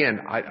mean,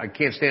 I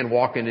can't stand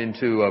walking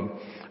into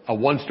a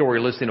one-story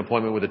listing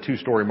appointment with a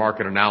two-story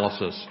market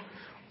analysis,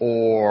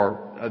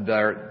 or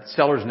their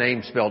seller's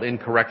name spelled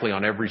incorrectly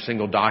on every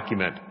single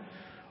document,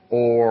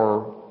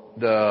 or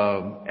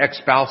the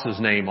ex-spouse's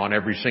name on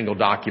every single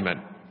document,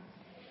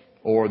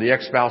 or the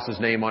ex-spouse's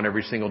name on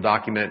every single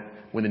document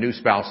when the new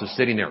spouse is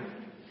sitting there.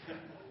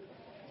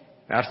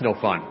 That's no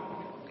fun.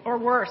 Or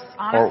worse.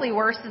 Honestly,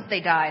 worse is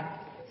they died.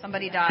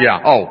 Somebody died. Yeah.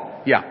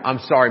 Oh, yeah. I'm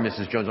sorry,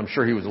 Mrs. Jones. I'm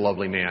sure he was a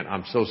lovely man.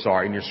 I'm so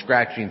sorry. And you're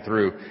scratching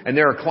through. And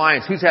there are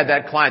clients. Who's had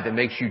that client that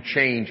makes you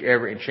change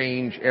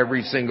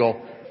every single?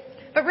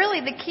 But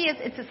really, the key is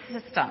it's a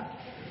system,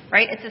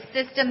 right? It's a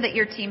system that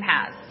your team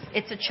has.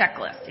 It's a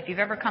checklist. If you've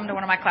ever come to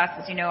one of my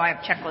classes, you know I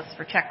have checklists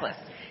for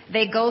checklists.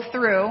 They go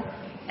through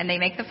and they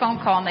make the phone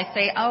call and they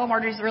say, oh,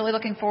 Marjorie's really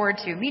looking forward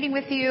to meeting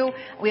with you.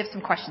 We have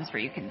some questions for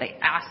you. They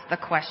ask the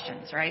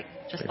questions, right?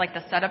 Just like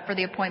the setup for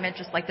the appointment,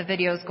 just like the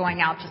videos going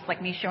out, just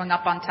like me showing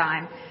up on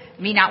time,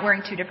 me not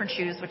wearing 2 different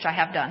shoes, which I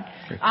have done.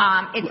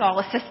 It's all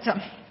a system.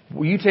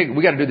 Well, we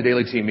got to do the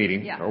daily team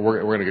meeting, or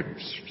we're going to get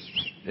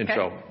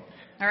intro. Okay.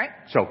 All right.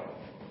 All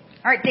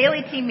right,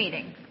 daily team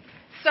meeting.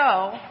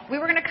 So we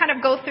were going to kind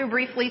of go through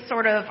briefly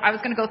I was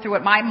going to go through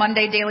what my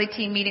Monday daily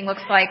team meeting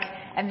looks like,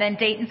 and then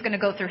Dayton's going to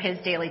go through his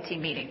daily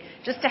team meeting,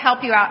 just to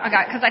help you out.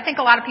 Because I think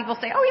a lot of people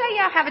say, oh,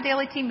 yeah, have a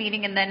daily team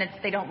meeting, and then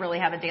they don't really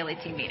have a daily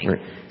team meeting.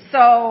 Right.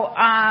 So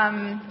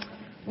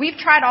we've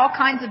tried all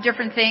kinds of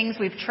different things.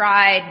 We've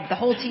tried the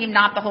whole team,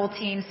 not the whole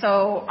team.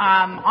 So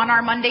on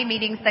our Monday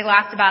meetings, they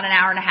last about an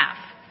hour and a half.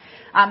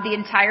 The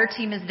entire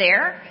team is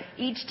there.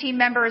 Each team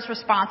member is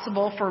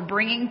responsible for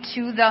bringing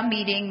to the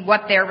meeting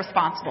what they're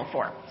responsible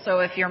for. So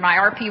if you're my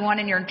RP1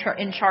 and you're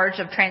in charge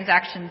of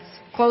transactions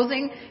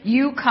closing,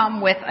 you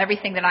come with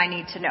everything that I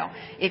need to know.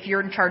 If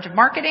you're in charge of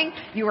marketing,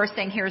 you are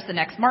saying, here's the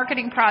next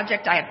marketing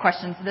project. I have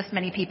questions. This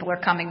many people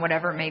are coming,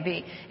 whatever it may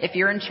be. If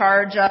you're in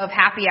charge of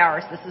happy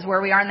hours, this is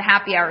where we are in the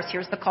happy hours.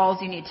 Here's the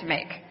calls you need to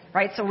make.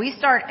 Right? So we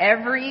start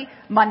every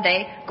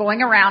Monday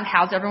going around,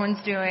 how's everyone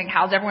doing?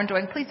 How's everyone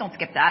doing? Please don't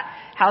skip that.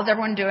 How's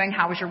everyone doing?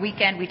 How was your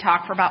weekend? We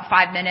talk for about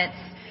 5 minutes,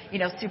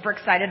 super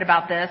excited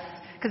about this.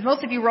 Because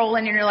most of you roll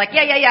in and you're like,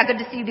 yeah, good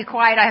to see you. Be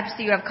quiet. I have to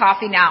see you have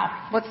coffee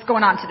now. What's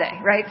going on today?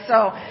 Right?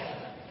 So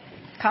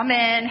come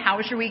in. How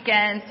was your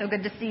weekend? So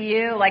good to see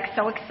you. Like,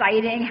 so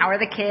exciting. How are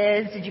the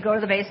kids? Did you go to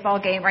the baseball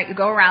game? Right? You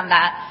go around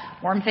that,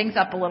 warm things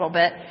up a little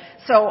bit.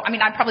 So,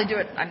 I probably do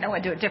it, I know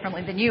I do it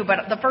differently than you,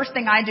 but the first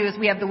thing I do is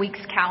we have the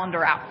week's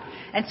calendar out.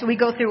 And so we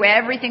go through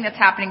everything that's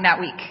happening that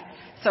week.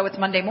 So it's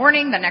Monday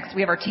morning, the next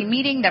we have our team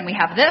meeting, then we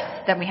have this,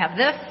 then we have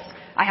this.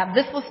 I have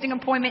this listing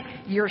appointment,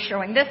 you're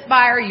showing this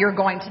buyer, you're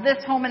going to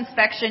this home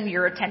inspection,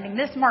 you're attending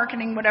this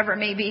marketing, whatever it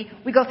may be.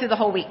 We go through the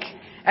whole week.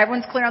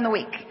 Everyone's clear on the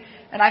week.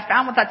 And I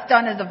found what that's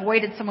done is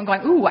avoided someone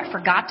going, ooh, I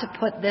forgot to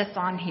put this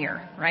on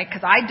here, right?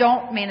 Because I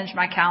don't manage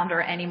my calendar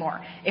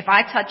anymore. If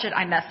I touch it,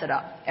 I mess it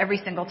up every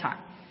single time.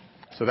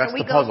 So that's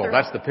the puzzle.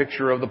 That's the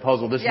picture of the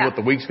puzzle. This is what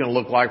the week's going to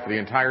look like for the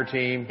entire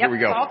team. Here we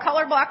go. It's all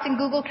color blocked in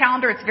Google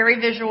Calendar. It's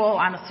very visual.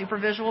 I'm a super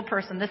visual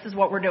person. This is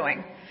what we're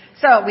doing.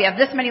 So we have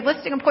this many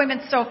listing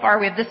appointments so far.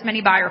 We have this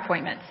many buyer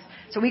appointments.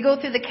 So we go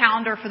through the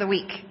calendar for the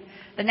week.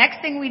 The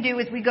next thing we do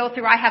is we go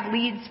through, I have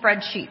lead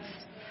spreadsheets.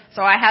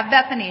 So I have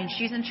Bethany, and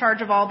she's in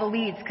charge of all the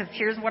leads, because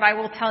here's what I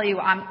will tell you.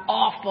 I'm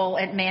awful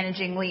at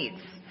managing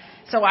leads.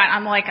 So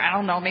I'm like, I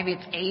don't know, maybe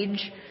it's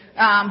age.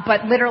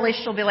 But literally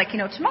she'll be like,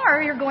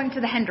 tomorrow you're going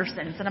to the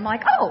Hendersons. And I'm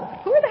like, oh,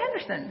 who are the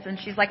Hendersons? And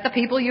she's like, the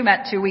people you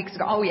met 2 weeks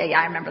ago. Oh, yeah,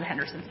 I remember the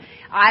Hendersons.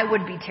 I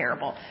would be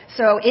terrible.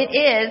 So it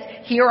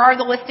is, here are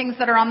the listings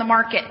that are on the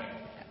market.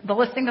 the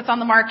listing that's on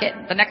the market.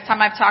 The next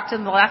time I've talked to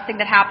them, the last thing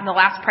that happened, the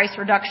last price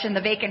reduction,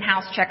 the vacant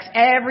house checks,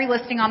 every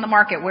listing on the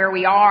market, where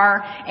we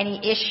are, any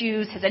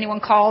issues, has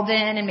anyone called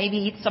in and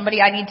maybe somebody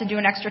I need to do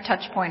an extra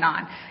touch point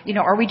on.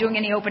 Are we doing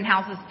any open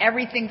houses?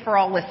 Everything for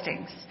all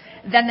listings.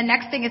 Then the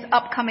next thing is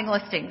upcoming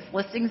listings.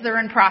 Listings that are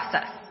in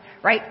process,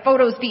 right?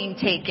 Photos being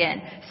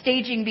taken,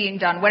 staging being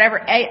done,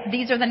 whatever.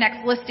 These are the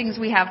next listings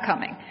we have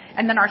coming.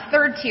 And then our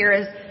third tier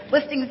is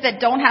listings that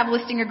don't have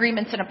listing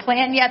agreements in a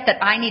plan yet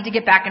that I need to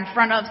get back in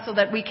front of so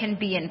that we can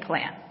be in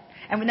plan.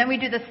 And then we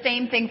do the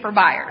same thing for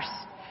buyers.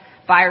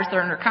 Buyers that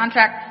are under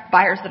contract,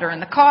 buyers that are in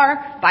the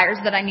car, buyers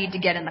that I need to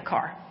get in the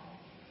car.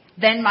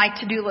 Then my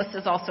to-do list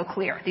is also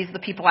clear. These are the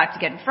people I have to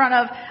get in front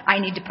of. I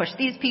need to push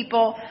these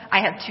people. I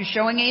have 2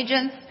 showing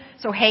agents.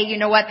 So, hey, you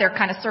know what? They're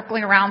kind of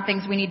circling around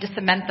things. We need to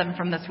cement them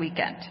from this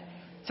weekend.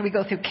 So we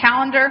go through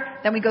calendar,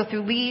 then we go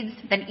through leads,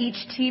 then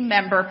each team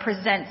member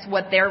presents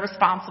what they're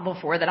responsible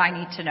for that I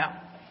need to know.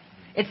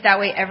 It's that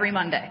way every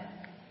Monday,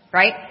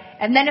 right?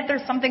 And then if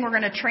there's something we're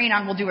going to train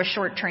on, we'll do a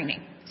short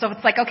training. So if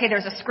it's like, okay,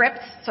 there's a script.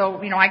 So,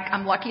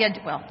 I'm lucky.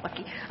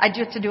 I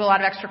do have to do a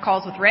lot of extra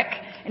calls with Rick.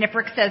 And if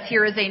Rick says,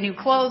 here is a new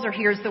close, or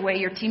here's the way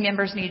your team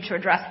members need to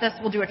address this,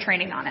 we'll do a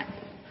training on it.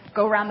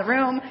 Go around the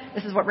room.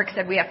 This is what Rick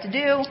said we have to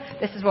do.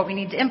 This is what we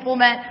need to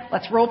implement.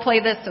 Let's role play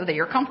this so that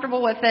you're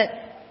comfortable with it.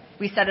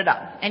 We set it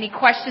up. Any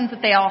questions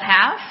that they all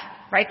have,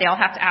 right? They all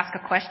have to ask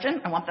a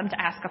question. I want them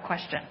to ask a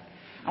question.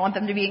 I want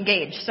them to be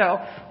engaged. So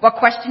what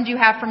question do you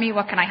have for me?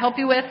 What can I help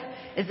you with?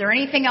 Is there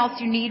anything else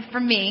you need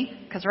from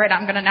me? Because, right,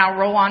 I'm going to now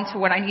roll on to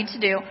what I need to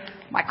do.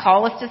 My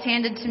call list is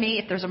handed to me.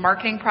 If there's a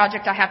marketing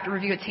project I have to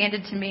review, it's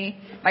handed to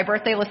me. My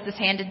birthday list is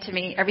handed to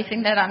me.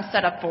 Everything that I'm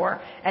set up for.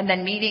 And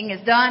then meeting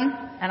is done,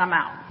 and I'm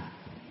out.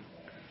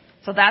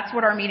 So that's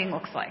what our meeting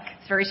looks like.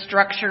 It's very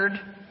structured.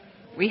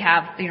 We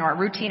have, our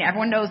routine.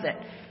 Everyone knows it.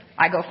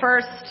 I go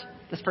first.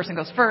 This person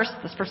goes first.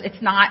 This person.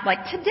 It's not like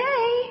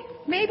today.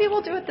 Maybe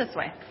we'll do it this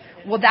way.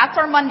 Well, that's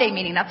our Monday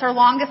meeting. That's our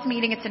longest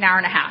meeting. It's an hour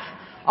and a half.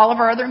 All of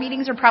our other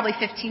meetings are probably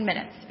 15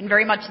 minutes. And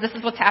very much, this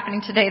is what's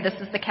happening today. This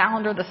is the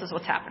calendar. This is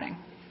what's happening.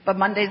 But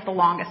Monday's the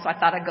longest, so I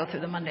thought I'd go through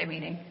the Monday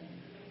meeting.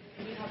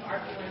 You have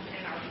RP1s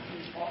and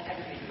RP2s,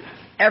 everybody's in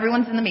that.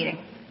 Everyone's in the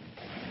meeting.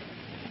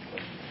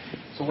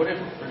 So what if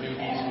for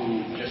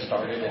newbies who just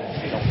started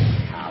and they don't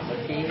have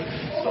a team,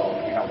 so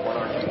you have one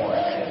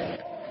RP1?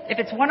 If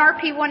it's one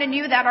RP1 and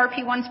you, that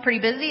RP1's pretty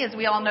busy. As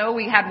we all know,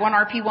 we had one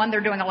RP1,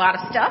 they're doing a lot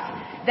of stuff.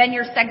 Then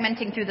you're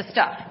segmenting through the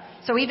stuff.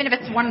 So even if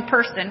it's one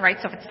person, right,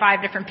 so if it's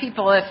 5 different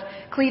people, if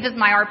Cleve is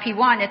my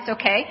RP1, it's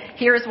okay.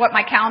 Here's what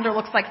my calendar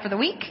looks like for the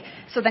week.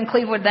 So then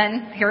Cleve would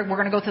here we're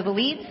going to go through the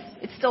leads.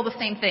 It's still the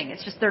same thing.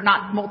 It's just they're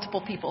not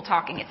multiple people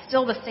talking. It's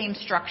still the same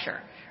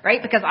structure,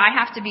 right? Because I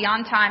have to be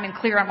on time and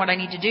clear on what I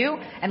need to do,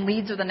 and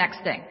leads are the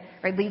next thing,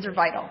 right? Leads are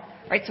vital,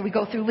 right? So we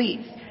go through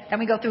leads. Then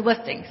we go through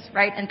listings,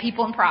 right? And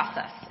people in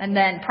process. And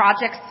then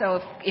projects.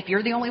 So if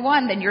you're the only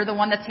one, then you're the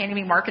one that's handing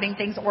me marketing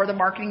things, or the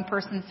marketing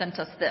person sent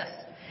us this.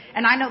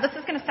 And I know this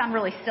is going to sound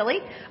really silly,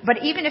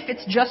 but even if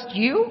it's just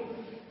you,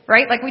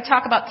 right? Like we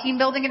talk about team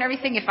building and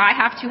everything. If I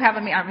have to have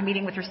a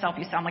meeting with yourself,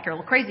 you sound like you're a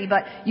little crazy,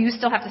 but you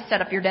still have to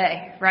set up your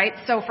day, right?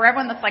 So for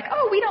everyone that's like,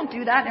 oh, we don't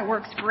do that and it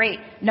works great.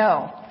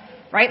 No,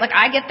 right? Like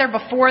I get there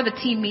before the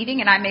team meeting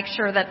and I make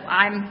sure that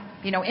I'm,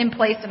 in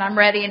place and I'm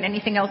ready and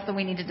anything else that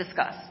we need to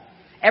discuss.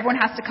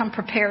 Everyone has to come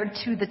prepared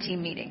to the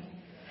team meeting.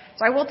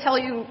 So I will tell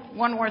you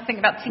one more thing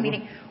about team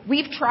meeting.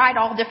 We've tried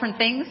all different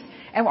things,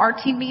 and our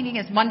team meeting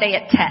is Monday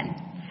at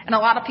 10. And a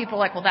lot of people are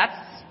like, well,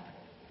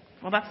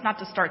 that's not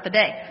to start the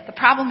day. The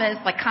problem is,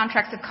 like,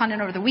 contracts have come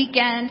in over the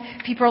weekend.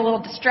 People are a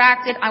little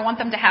distracted. I want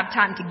them to have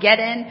time to get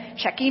in,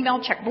 check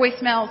email, check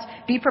voicemails,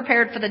 be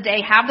prepared for the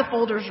day, have the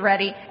folders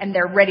ready, and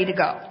they're ready to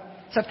go.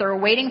 So if they're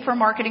waiting for a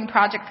marketing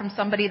project from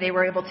somebody, they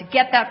were able to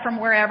get that from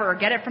wherever or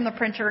get it from the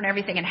printer and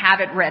everything and have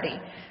it ready.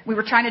 We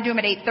were trying to do them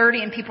at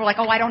 8:30 and people were like,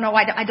 oh, I don't know.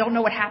 I don't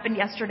know what happened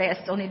yesterday.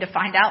 I still need to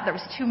find out. There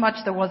was too much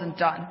that wasn't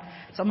done.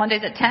 So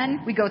Mondays at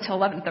 10, we go till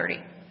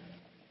 11:30.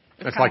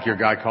 That's like your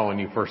guy calling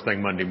you first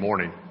thing Monday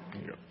morning.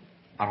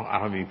 I don't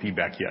have any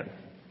feedback yet.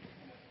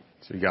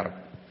 So you got to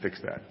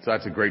fix that. So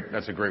that's a great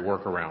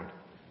workaround.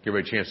 Give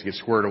everybody a chance to get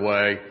squared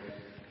away.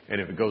 And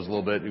if it goes a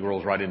little bit, it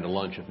rolls right into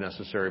lunch if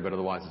necessary, but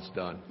otherwise it's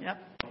done. Yep.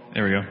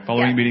 There we go.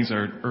 Following meetings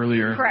are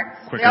earlier.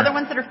 Correct. Quicker. The other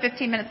ones that are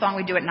 15 minutes long,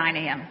 we do at 9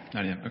 a.m.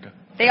 9 a.m. Okay.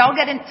 They all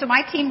get in. So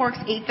my team works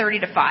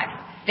 8:30 to 5.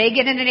 They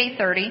get in at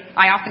 8:30.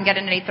 I often get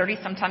in at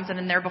 8:30. Sometimes I'm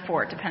in there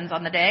before. It depends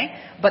on the day.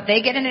 But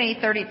they get in at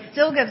 8:30. It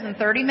still gives them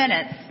 30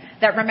 minutes.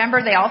 That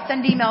remember, they all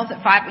send emails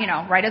at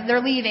 5, right as they're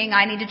leaving.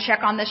 I need to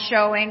check on this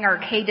showing, or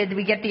hey, did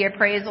we get the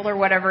appraisal, or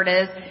whatever it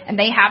is. And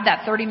they have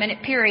that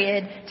 30-minute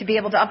period to be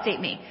able to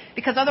update me.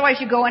 Because otherwise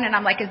you go in and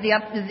I'm like, is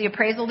the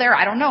appraisal there?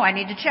 I don't know. I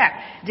need to check.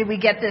 Did we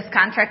get this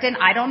contract in?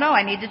 I don't know.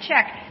 I need to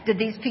check. Did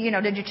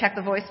did you check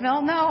the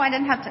voicemail? No, I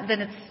didn't have to.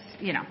 Then it's,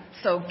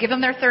 so give them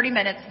their 30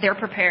 minutes. They're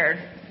prepared.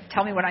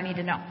 Tell me what I need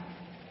to know.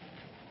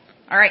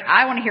 All right.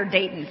 I want to hear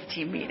Dayton's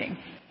team meeting.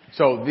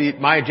 So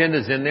my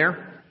agenda's in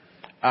there.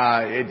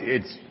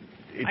 It's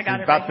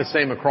about the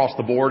same across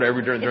the board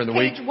during the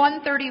week. Page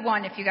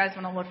 131 if you guys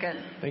want to look at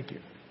it. Thank you.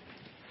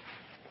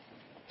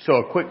 So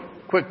a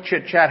quick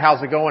chit chat.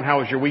 How's it going?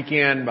 How was your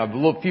weekend?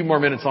 A few more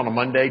minutes on a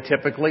Monday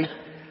typically.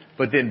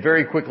 But then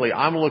very quickly,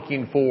 I'm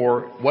looking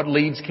for what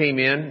leads came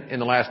in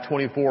the last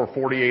 24 or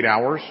 48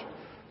 hours.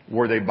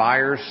 Were they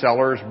buyers,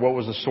 sellers? What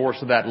was the source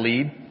of that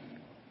lead?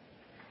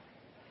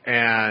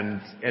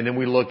 And then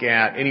we look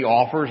at any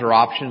offers or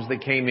options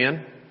that came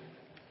in.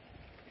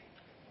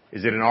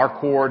 Is it in our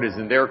court? Is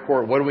it in their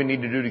court? What do we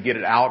need to do to get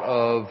it out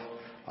of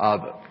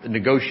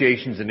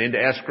negotiations and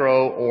into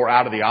escrow, or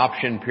out of the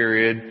option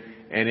period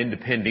and into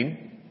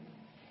pending?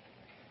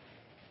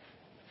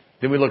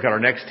 Then we look at our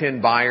next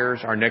 10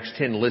 buyers, our next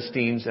 10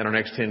 listings, and our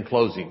next 10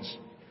 closings.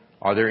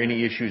 Are there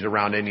any issues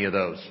around any of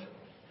those?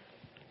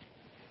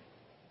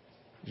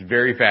 It's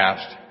very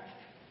fast.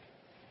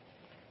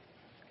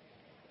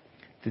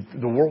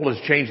 The world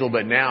has changed a little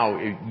bit now.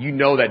 You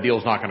know that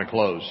deal's not going to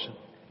close.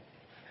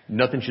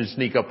 Nothing should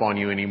sneak up on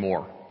you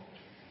anymore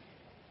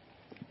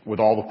with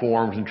all the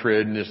forms and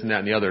TRID and this and that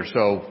and the other.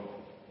 So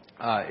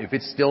if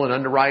it's still in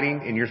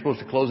underwriting and you're supposed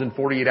to close in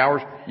 48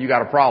 hours, you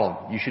got a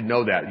problem. You should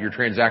know that. Your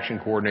transaction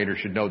coordinator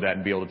should know that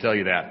and be able to tell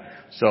you that.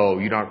 So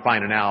you're not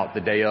finding out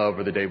the day of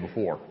or the day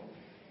before.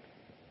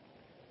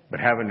 But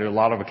having a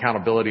lot of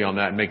accountability on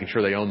that and making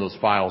sure they own those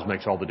files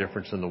makes all the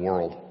difference in the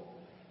world.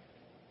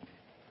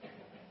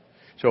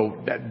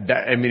 So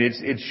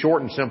it's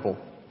short and simple,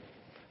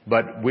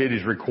 but it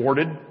is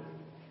recorded.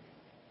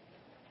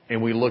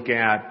 And we look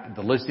at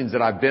the listings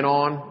that I've been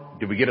on.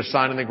 Did we get a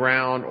sign in the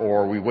ground,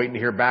 or are we waiting to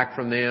hear back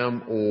from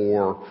them,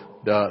 or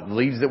the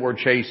leads that we're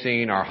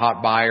chasing, our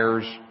hot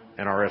buyers,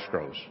 and our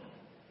escrows?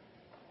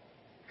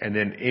 And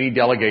then any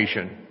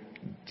delegation.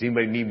 Does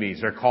anybody need me?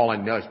 They're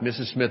calling us.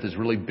 Mrs. Smith is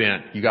really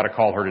bent. You got to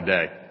call her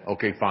today.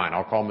 Okay, fine.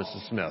 I'll call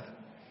Mrs. Smith.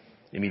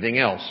 Anything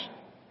else?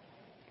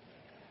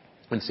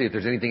 And see if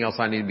there's anything else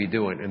I need to be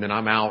doing. And then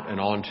I'm out and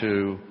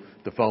onto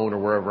the phone or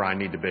wherever I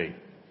need to be.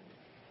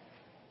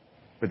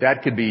 But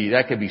that could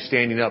be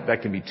standing up.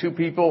 That could be two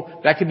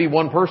people. That could be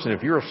one person.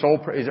 If you're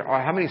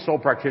a how many sole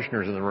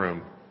practitioners in the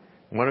room?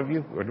 One of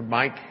you? Or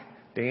Mike?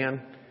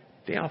 Dan?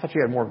 Dan, I thought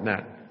you had more than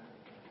that.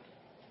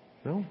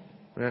 No?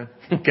 Yeah.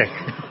 Okay.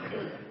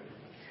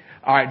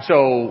 All right.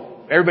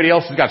 So everybody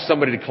else has got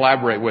somebody to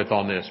collaborate with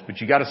on this, but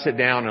you got to sit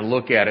down and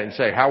look at it and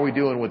say, how are we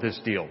doing with this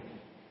deal?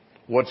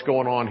 What's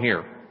going on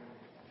here?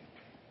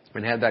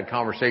 And have that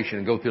conversation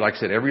and go through, like I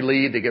said, every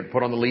lead. They get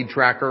put on the lead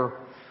tracker.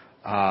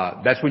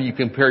 That's when you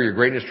compare your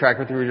greatness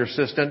tracker through your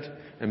assistant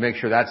and make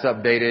sure that's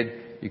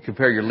updated. You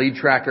compare your lead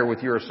tracker with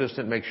your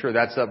assistant, make sure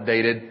that's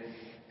updated,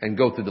 and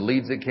go through the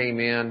leads that came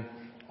in,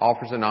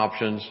 offers and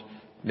options,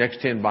 next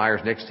 10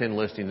 buyers, next 10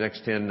 listings,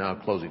 next 10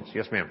 closings.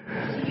 Yes, ma'am.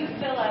 So you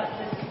fill out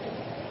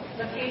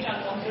the page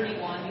on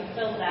 131. You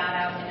fill that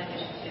out in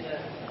addition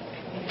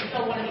to you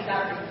fill one of these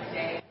out every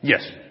day.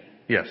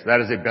 Yes,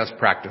 that is a best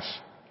practice.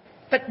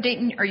 But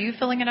Dayton, are you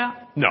filling it out?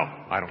 No,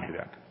 I don't do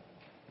that.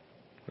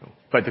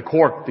 But the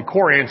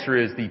core answer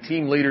is the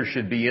team leader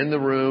should be in the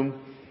room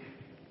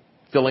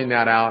filling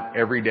that out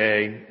every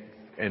day,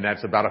 and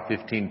that's about a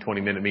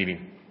 15-20 minute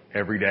meeting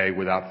every day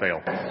without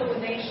fail. So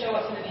when they show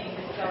up to the meeting,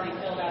 it's already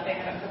filled out. They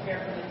haven't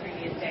prepared for the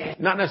previous day.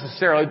 Not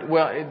necessarily.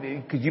 Well,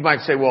 because you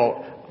might say,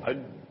 well,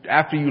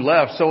 after you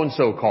left, so and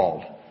so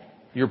called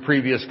your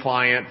previous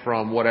client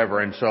from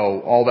whatever, and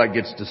so all that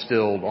gets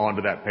distilled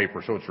onto that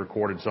paper, so it's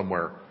recorded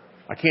somewhere.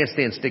 I can't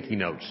stand sticky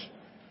notes,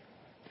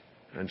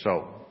 and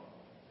so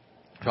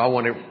I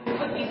want to. It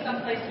would be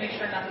someplace to make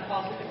sure nothing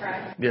falls through the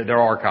cracks. Yeah, they're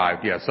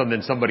archived. Yeah, so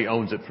then somebody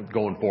owns it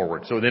going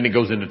forward. So then it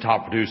goes into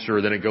top producer,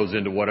 then it goes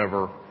into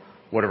whatever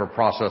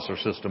process or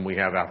system we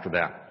have after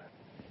that.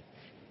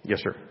 Yes,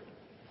 sir.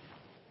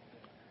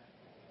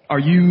 Are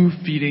you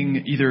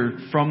feeding either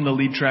from the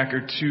lead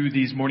tracker to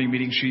these morning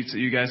meeting sheets that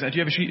you guys have? Do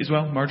you have a sheet as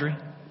well, Marjorie?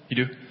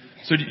 You do?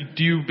 So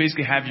do you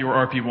basically have your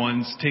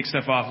RP1s, take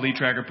stuff off lead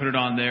tracker, put it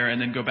on there,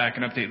 and then go back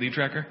and update lead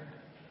tracker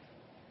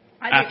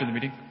after the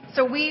meeting?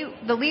 So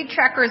the lead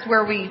tracker is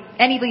where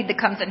any lead that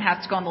comes in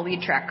has to go on the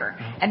lead tracker.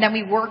 And then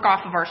we work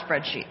off of our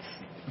spreadsheets.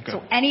 Okay.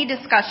 So any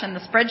discussion, the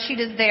spreadsheet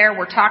is there.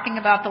 We're talking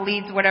about the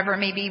leads, whatever it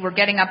may be. We're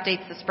getting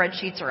updates. The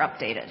spreadsheets are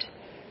updated.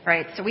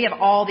 Right? So we have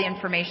all the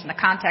information, the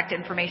contact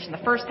information, the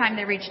first time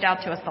they reached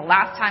out to us, the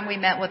last time we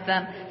met with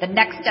them, the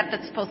next step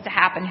that's supposed to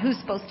happen, who's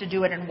supposed to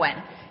do it and when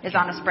is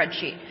on a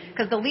spreadsheet.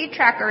 Because the lead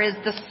tracker is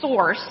the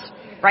source,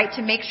 right,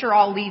 to make sure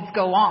all leads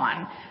go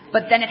on.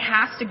 But then it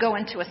has to go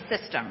into a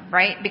system,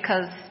 right?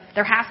 Because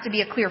there has to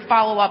be a clear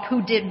follow-up,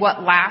 who did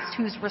what last,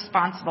 who's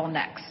responsible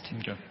next.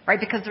 Okay. Right?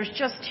 Because there's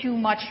just too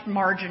much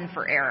margin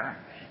for error.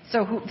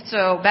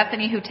 So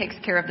Bethany, who takes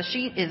care of the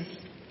sheet, is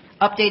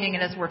updating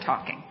it as we're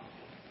talking.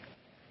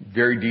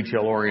 Very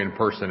detail-oriented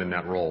person in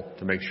that role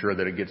to make sure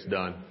that it gets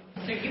done.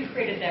 So you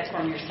created that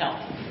from yourself,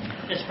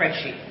 the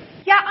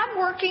spreadsheet? Yeah, I'm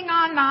working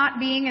on not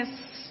being as...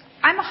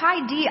 I'm a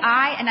high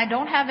DI and I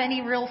don't have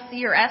any real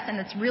C or S, and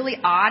it's really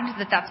odd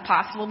that that's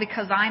possible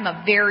because I'm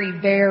a very,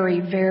 very,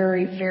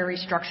 very, very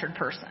structured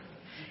person.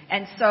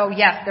 And so,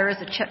 yes, there is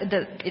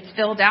it's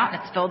filled out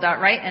and it's filled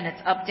out right and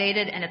it's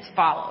updated and it's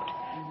followed.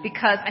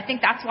 because I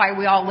think that's why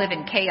we all live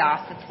in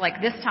chaos. It's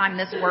like this time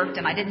this worked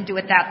and I didn't do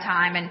it that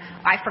time and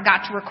I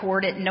forgot to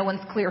record it and no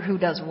one's clear who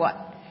does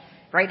what.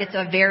 Right? It's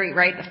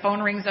the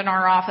phone rings in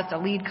our office, a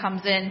lead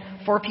comes in,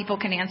 4 people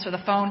can answer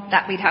the phone,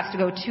 that lead has to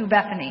go to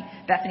Bethany.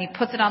 Bethany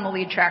puts it on the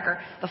lead tracker,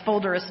 the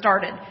folder is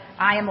started,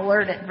 I am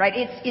alerted, right?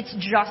 It's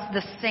just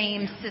the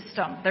same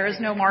system. There is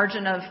no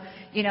margin of,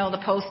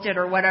 the post-it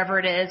or whatever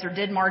it is, or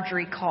did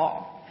Marjorie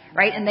call,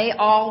 right? And they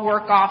all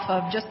work off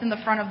of, just in the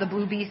front of the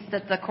blue beast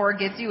that the Corps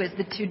gives you is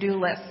the to-do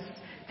lists.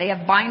 They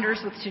have binders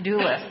with to-do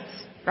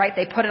lists, right?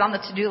 They put it on the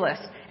to-do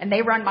list, and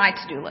they run my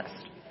to-do list.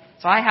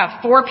 So I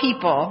have 4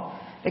 people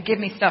that give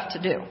me stuff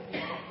to do,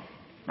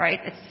 right?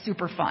 It's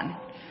super fun.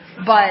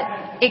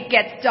 But it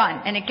gets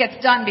done. And it gets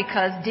done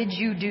because did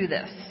you do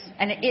this?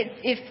 And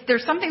if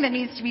there's something that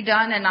needs to be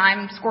done and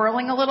I'm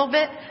squirreling a little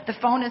bit, the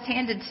phone is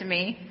handed to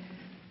me.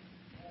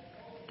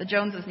 The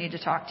Joneses need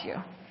to talk to you.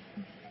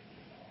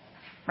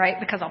 Right?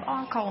 Because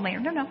I'll call them later.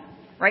 No.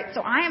 Right?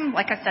 So I am,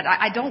 like I said,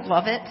 I don't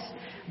love it,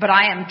 but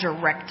I am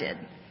directed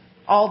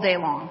all day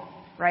long.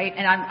 Right?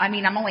 And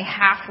I'm only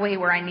halfway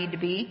where I need to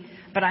be.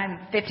 But I'm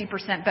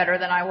 50% better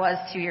than I was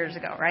 2 years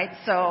ago, right?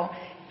 So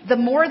the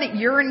more that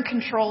you're in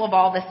control of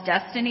all this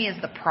destiny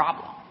is the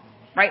problem,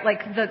 right?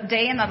 Like the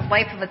day in the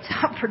life of a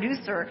top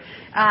producer,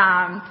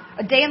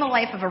 a day in the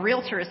life of a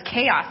realtor is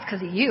chaos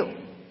because of you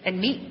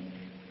and me,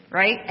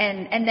 right?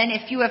 And then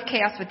if you have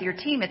chaos with your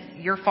team, it's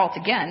your fault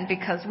again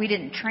because we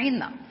didn't train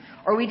them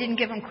or we didn't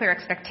give them clear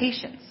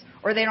expectations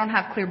or they don't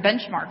have clear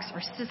benchmarks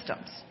or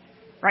systems.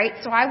 Right?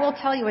 So I will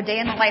tell you a day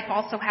in the life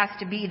also has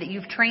to be that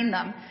you've trained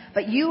them,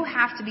 but you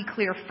have to be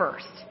clear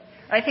first.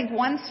 I think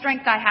one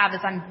strength I have is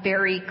I'm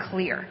very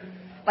clear.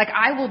 Like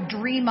I will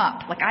dream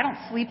up. Like I don't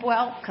sleep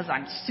well because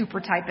I'm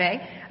super type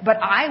A, but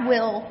I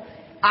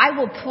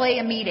will play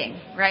a meeting,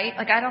 right?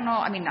 Like I don't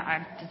know,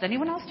 does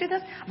anyone else do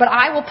this? But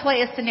I will play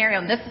a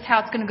scenario and this is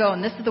how it's going to go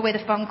and this is the way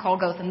the phone call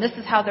goes and this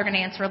is how they're going to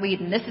answer a lead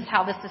and this is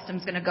how the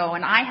system's going to go.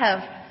 And I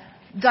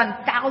have done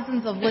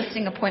thousands of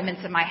listing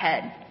appointments in my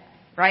head.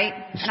 Right?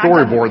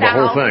 Storyboard the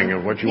whole thing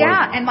of what you want.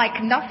 Yeah, and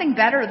like nothing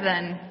better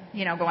than,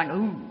 going,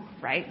 ooh,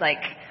 right?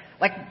 Like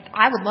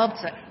I would love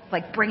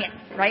to, bring it,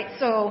 right?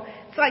 So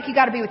it's like you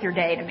got to be with your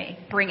day to me.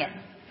 Bring it.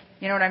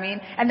 You know what I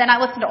mean? And then I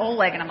listen to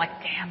Oleg and I'm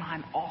like, damn,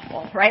 I'm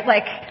awful, right?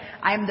 Like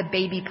I'm the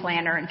baby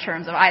planner in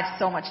terms of I have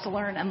so much to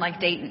learn and like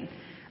Dayton.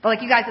 But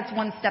like you guys, it's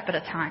one step at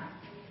a time,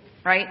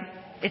 right?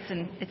 It's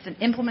an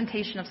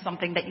implementation of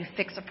something that you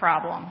fix a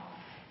problem,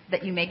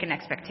 that you make an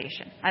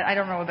expectation. I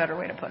don't know a better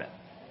way to put it.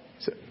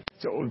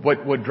 So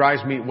what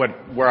drives me,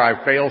 where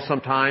I fail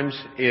sometimes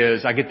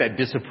is I get that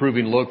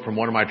disapproving look from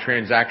one of my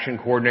transaction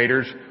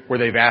coordinators where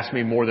they've asked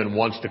me more than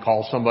once to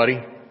call somebody.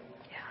 Yeah.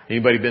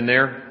 Anybody been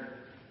there?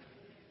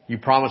 You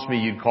promised me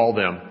you'd call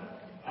them.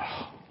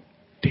 Oh,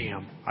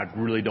 damn, I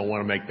really don't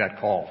want to make that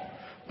call.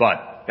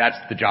 But that's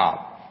the job,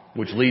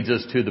 which leads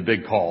us to the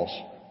big calls.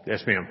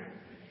 Yes, ma'am.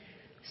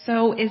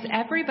 So is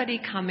everybody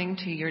coming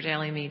to your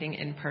daily meeting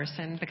in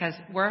person? Because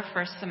we're a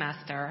first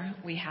semester.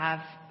 We have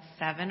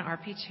 7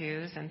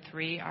 RP2s and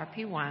 3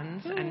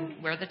 RP1s, and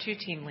we're the 2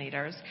 team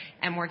leaders,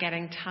 and we're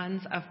getting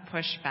tons of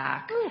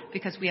pushback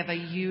because we have a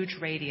huge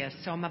radius.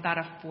 So I'm about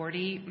a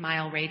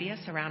 40-mile radius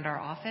around our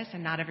office,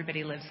 and not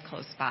everybody lives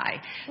close by.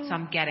 So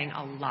I'm getting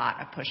a lot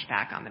of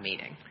pushback on the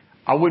meeting.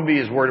 I wouldn't be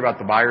as worried about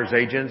the buyer's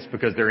agents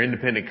because they're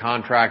independent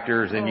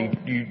contractors, and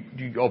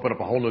you open up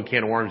a whole new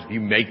can of worms. If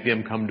you make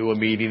them come to a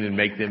meeting and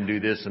make them do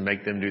this and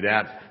make them do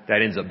that,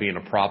 that ends up being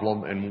a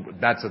problem, and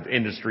that's an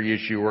industry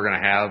issue we're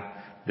going to have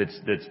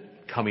that's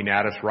coming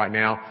at us right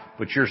now.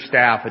 But your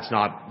staff, it's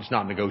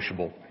not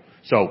negotiable.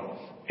 So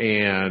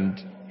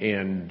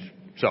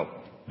so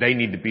they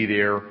need to be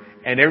there,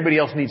 and everybody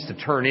else needs to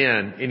turn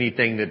in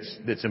anything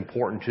that's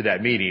important to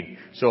that meeting.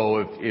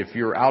 So if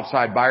your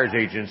outside buyer's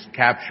agents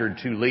captured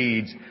 2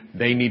 leads,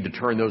 they need to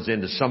turn those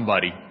into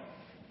somebody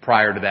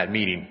prior to that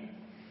meeting,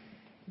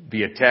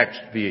 via text,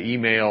 via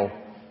email.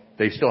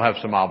 They still have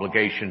some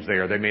obligations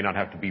there. They may not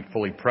have to be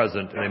fully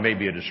present, and they may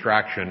be a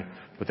distraction,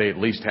 but they at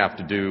least have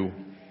to do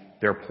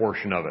their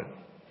portion of it.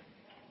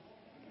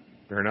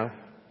 Fair enough?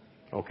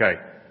 Okay.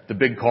 The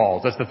big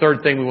calls. That's the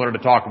third thing we wanted to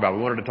talk about.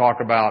 We wanted to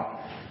talk about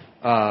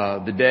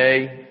the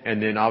day,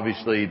 and then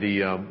obviously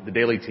the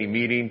daily team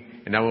meeting,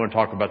 and now we want to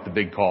talk about the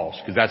big calls,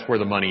 because that's where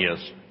the money is.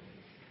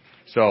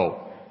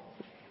 So,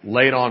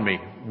 lay it on me.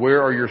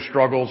 Where are your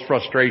struggles,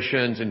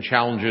 frustrations, and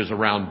challenges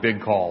around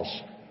big calls?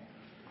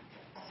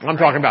 I'm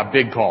talking about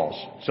big calls.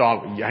 So,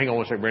 hang on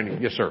one second,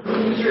 Brandon. Yes, sir.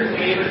 Who's your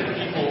favorite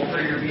people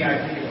for your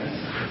VIP list?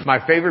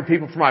 My favorite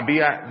people for my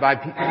VIP.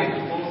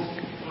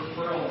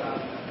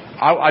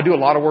 I do a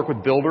lot of work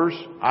with builders.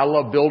 I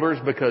love builders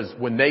because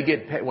when I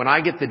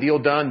get the deal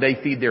done, they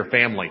feed their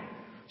family.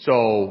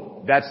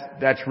 So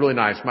that's really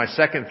nice. My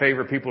second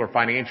favorite people are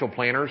financial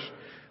planners.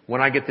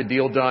 When I get the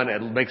deal done, it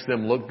makes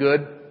them look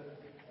good.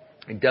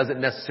 It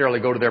doesn't necessarily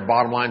go to their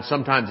bottom line.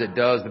 Sometimes it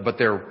does, but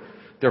their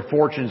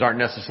fortunes aren't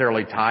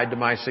necessarily tied to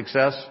my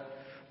success.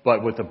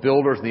 But with the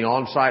builders and the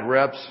on-site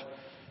reps,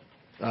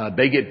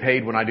 they get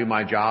paid when I do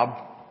my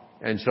job.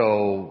 And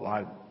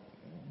so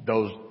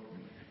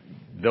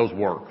Those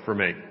work for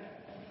me.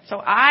 So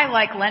I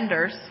like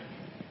lenders.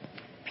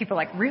 People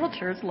like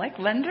realtors like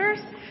lenders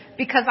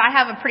because I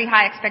have a pretty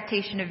high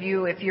expectation of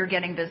you if you're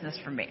getting business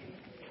from me.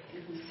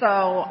 So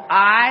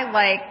I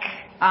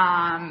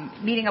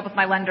like meeting up with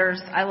my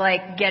lenders. I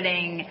like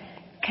getting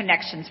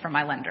connections from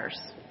my lenders.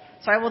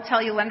 So I will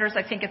tell you, lenders,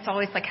 I think it's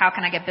always like, how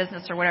can I get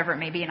business or whatever it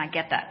may be, and I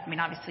get that. I mean,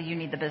 obviously you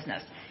need the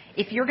business.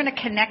 If you're going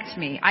to connect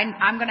me,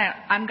 I'm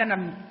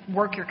gonna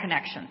work your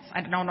connections.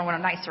 I don't know what a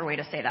nicer way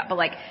to say that, but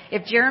like,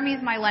 if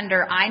Jeremy's my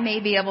lender, I may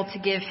be able to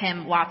give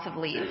him lots of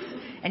leads,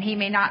 and he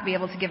may not be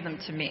able to give them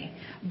to me.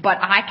 But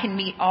I can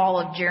meet all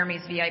of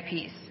Jeremy's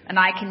VIPs, and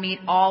I can meet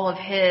all of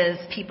his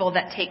people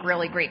that take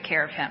really great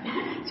care of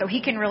him. So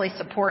he can really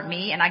support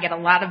me, and I get a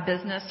lot of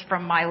business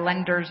from my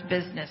lender's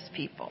business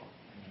people.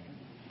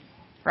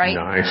 Right?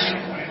 Nice.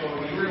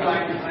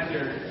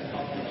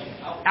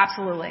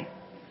 Absolutely.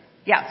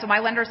 Yeah, so my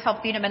lenders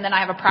help feed them, and then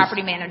I have a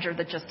property manager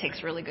that just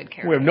takes really good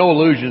care of We them. have no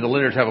illusion the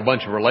lenders have a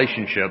bunch of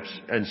relationships,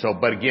 and so,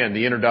 but again,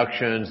 the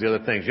introductions, the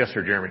other things. Yes,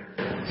 sir, Jeremy.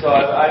 So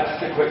I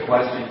just a quick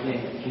question.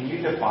 Can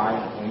you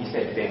define, when you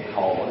say big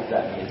call, what does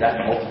that mean? Is that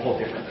multiple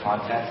different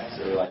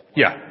contexts or like?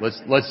 Yeah,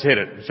 let's hit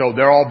it. So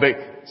they're all big.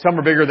 Some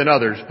are bigger than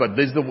others, but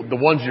these the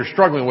ones you're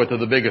struggling with are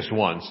the biggest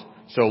ones.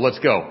 So let's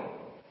go.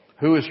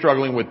 Who is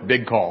struggling with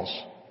big calls?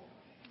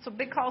 So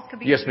big calls could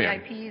be Yes,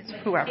 ma'am.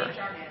 VIPs, whoever. HR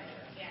manager.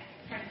 Yeah.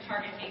 Trying to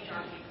target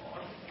HR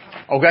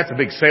people. Oh, that's a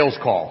big sales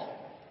call.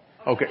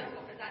 Okay.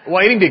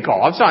 Well, any big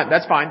call. I'm sorry.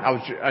 That's fine.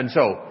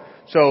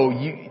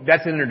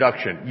 That's an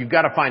introduction. You've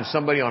got to find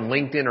somebody on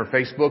LinkedIn or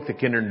Facebook that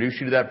can introduce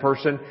you to that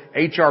person.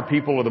 HR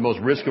people are the most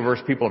risk-averse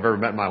people I've ever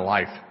met in my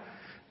life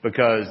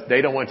because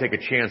they don't want to take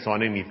a chance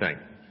on anything.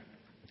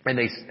 And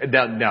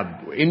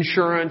now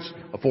insurance,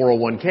 a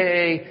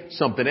 401k,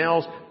 something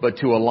else, but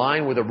to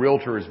align with a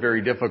realtor is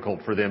very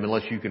difficult for them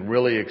unless you can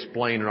really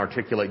explain and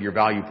articulate your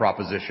value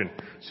proposition.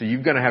 So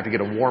you're going to have to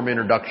get a warm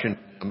introduction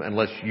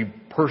unless you've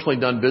personally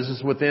done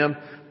business with them,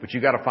 but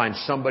you got to find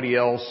somebody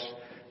else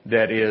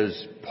that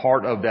is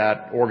part of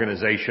that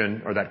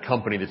organization or that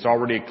company that's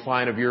already a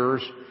client of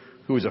yours,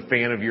 who is a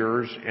fan of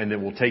yours, and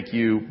then will take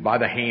you by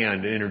the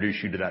hand and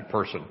introduce you to that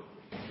person.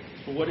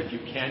 But what if you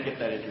can get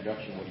that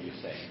introduction? What do you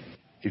say?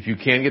 If you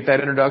can get that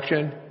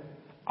introduction,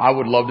 I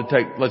would love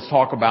to let's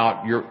talk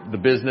about the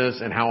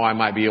business and how I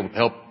might be able to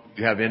help.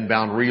 Do you have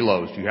inbound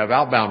reloads? Do you have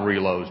outbound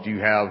reloads? Do you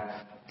have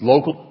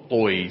local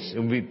employees?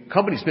 And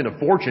companies spend a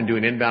fortune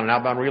doing inbound and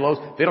outbound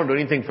reloads. They don't do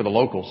anything for the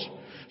locals.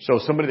 So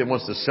somebody that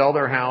wants to sell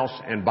their house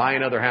and buy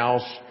another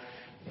house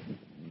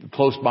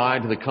close by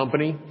to the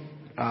company,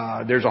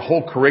 there's a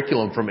whole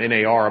curriculum from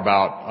NAR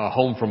about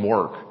home from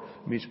work.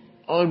 I mean, it's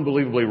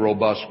unbelievably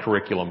robust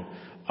curriculum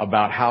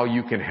about how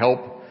you can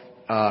help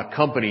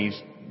companies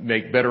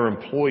make better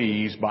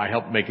employees by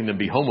making them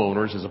be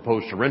homeowners as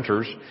opposed to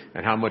renters,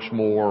 and how much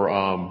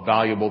more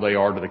valuable they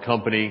are to the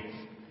company,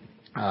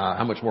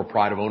 how much more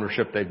pride of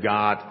ownership they've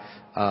got,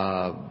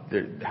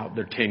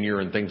 their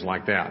tenure and things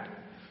like that.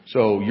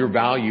 So your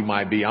value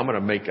might be, I'm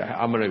going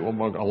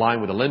to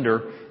align with a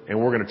lender, and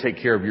we're going to take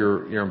care of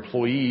your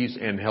employees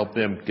and help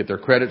them get their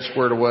credit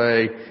squared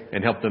away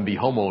and help them be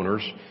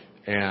homeowners,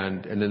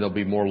 and then they'll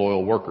be more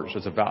loyal workers.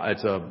 It's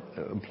a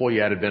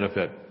employee added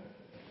benefit.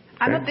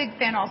 I'm a big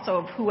fan also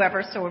of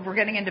whoever, so if we're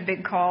getting into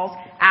big calls,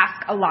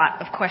 ask a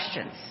lot of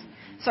questions.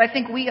 So I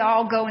think we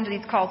all go into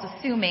these calls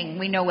assuming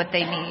we know what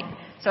they need.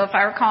 So if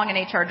I were calling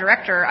an HR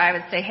director, I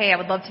would say, hey, I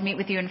would love to meet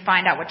with you and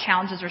find out what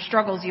challenges or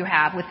struggles you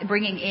have with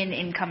bringing in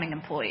incoming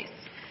employees.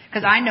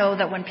 Because I know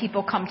that when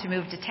people come to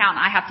move to town,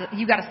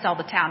 you got to sell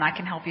the town. I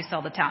can help you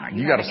sell the town.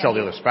 You got to sell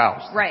the other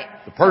spouse. Right.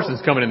 The person's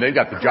coming in, they've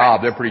got the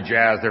job, they're pretty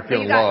jazzed, they're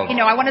feeling loved.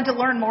 I wanted to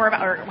learn more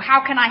about, or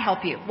how can I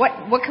help you?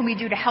 What can we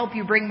do to help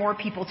you bring more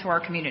people to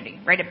our community,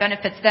 right? It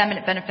benefits them and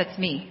it benefits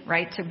me,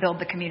 right, to build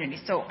the community.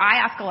 So I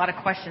ask a lot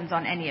of questions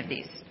on any of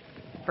these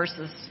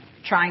versus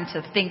trying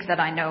to think that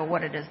I know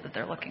what it is that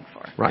they're looking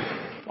for. Right.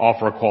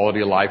 Offer a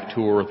quality of life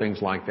tour,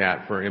 things like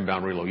that for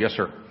inbound reload. Yes,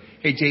 sir.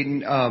 Hey, Dayton,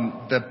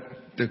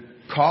 the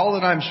call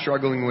that I'm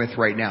struggling with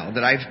right now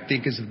that I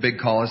think is a big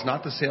call is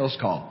not the sales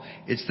call.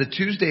 It's the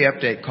Tuesday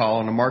update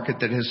call in a market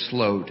that has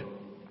slowed.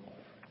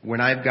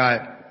 When I've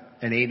got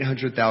an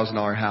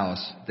 $800,000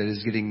 house that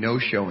is getting no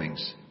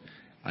showings,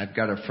 I've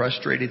got a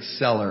frustrated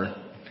seller,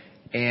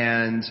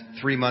 and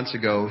 3 months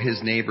ago his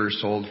neighbor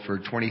sold for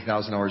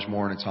 $20,000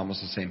 more and it's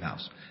almost the same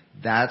house.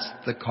 That's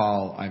the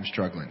call I'm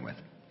struggling with.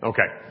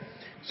 Okay.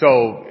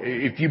 So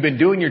if you've been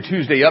doing your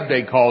Tuesday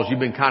update calls, you've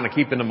been kind of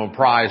keeping them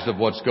apprised of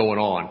what's going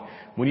on.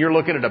 When you're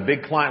looking at a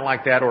big client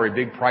like that or a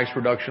big price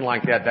reduction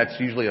like that, that's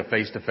usually a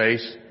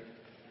face-to-face,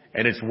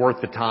 and it's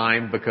worth the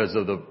time because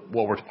of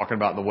what we're talking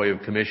about in the way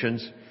of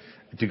commissions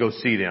to go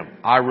see them.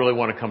 I really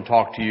want to come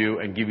talk to you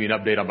and give you an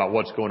update about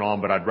what's going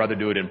on, but I'd rather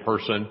do it in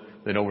person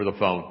than over the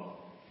phone.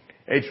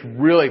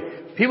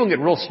 People get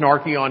real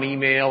snarky on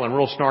email and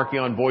real snarky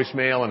on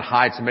voicemail and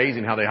hide. It's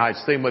amazing how they hide.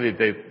 Same way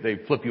they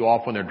flip you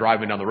off when they're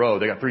driving down the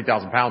road. They got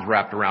 3,000 pounds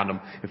wrapped around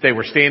them. If they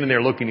were standing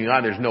there looking in the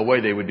eye, there's no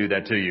way they would do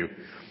that to you.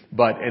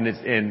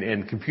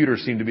 And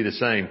computers seem to be the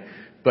same.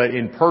 But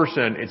in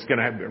person, it's going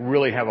to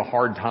really have a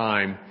hard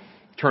time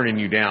turning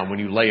you down when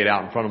you lay it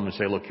out in front of them and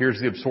say, look, here's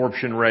the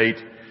absorption rate.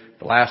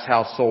 The last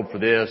house sold for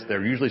this.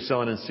 They're usually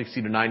selling in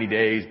 60 to 90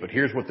 days, but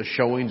here's what the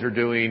showings are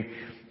doing.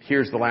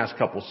 Here's the last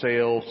couple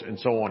sales and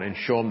so on, and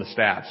show them the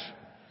stats.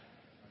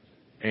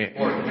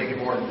 Or to make it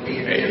more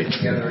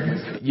together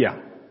against it. Yeah.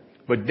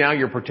 But now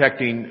you're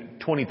protecting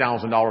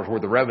 $20,000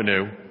 worth of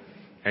revenue,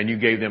 and you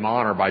gave them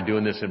honor by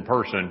doing this in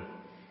person.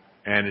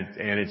 And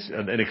it's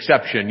an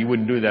exception. You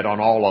wouldn't do that on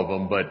all of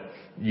them, but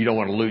you don't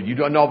want to lose. You've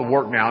done all the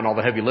work now and all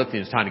the heavy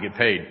lifting. It's time to get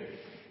paid.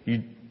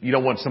 You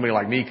don't want somebody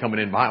like me coming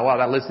in behind, wow,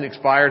 that listing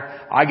expired.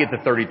 I get the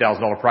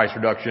 $30,000 price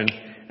reduction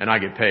and I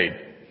get paid.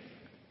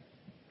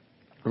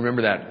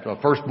 Remember that.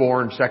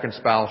 Firstborn, second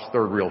spouse,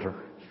 third realtor.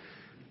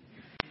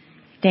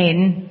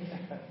 Dayton.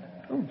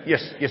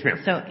 Yes,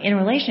 ma'am. So in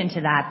relation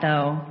to that,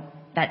 though,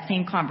 that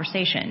same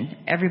conversation,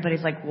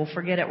 everybody's like, well,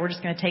 forget it. We're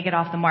just going to take it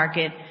off the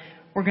market.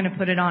 We're going to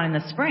put it on in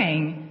the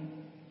spring.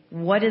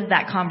 What does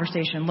that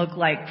conversation look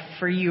like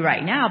for you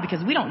right now?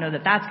 Because we don't know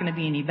that that's going to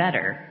be any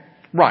better.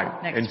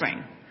 Right. Next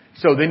spring.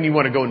 So then you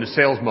want to go into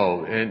sales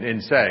mode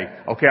and say,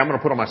 okay, I'm going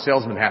to put on my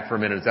salesman hat for a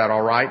minute. Is that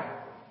all right?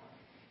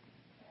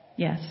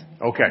 Yes.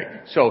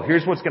 Okay. So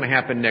here's what's going to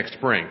happen next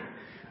spring.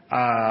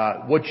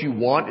 What you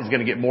want is going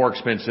to get more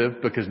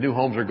expensive because new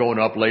homes are going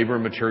up, labor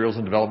and materials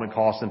and development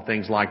costs and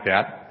things like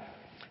that.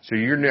 So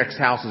your next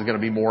house is going to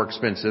be more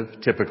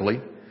expensive,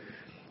 typically.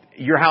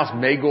 Your house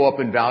may go up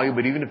in value,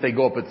 but even if they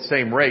go up at the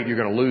same rate, you're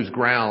going to lose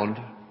ground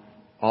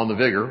on the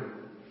vigor.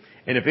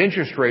 And if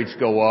interest rates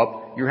go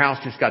up, your house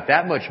just got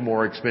that much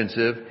more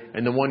expensive,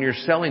 and the one you're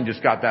selling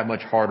just got that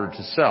much harder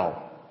to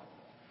sell.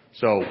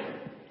 So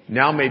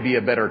now may be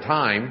a better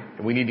time,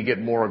 and we need to get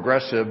more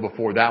aggressive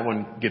before that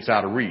one gets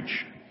out of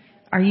reach.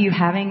 Are you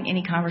having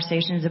any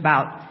conversations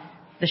about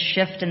the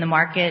shift in the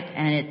market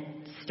and it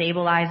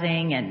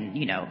stabilizing and,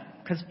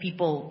 because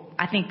people,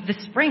 I think the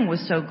spring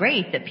was so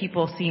great that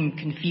people seem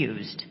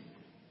confused,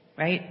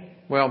 right?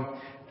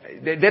 Well,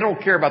 they don't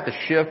care about the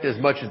shift as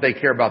much as they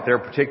care about their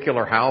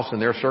particular house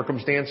and their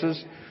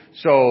circumstances.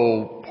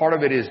 So part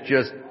of it is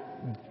just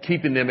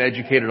keeping them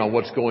educated on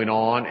what's going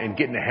on and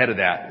getting ahead of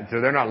that. So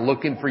they're not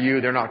looking for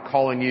you. They're not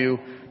calling you.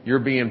 You're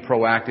being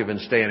proactive and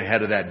staying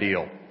ahead of that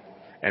deal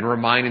and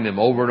reminding them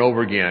over and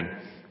over again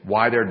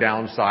why they're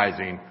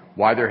downsizing,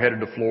 why they're headed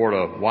to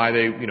Florida, why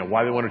they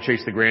want to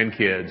chase the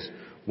grandkids,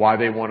 why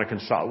they want to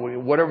consolidate,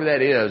 whatever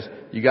that is.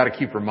 You got to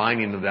keep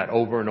reminding them that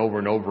over and over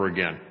and over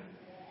again.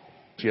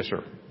 Yes,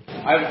 sir.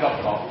 I have a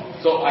couple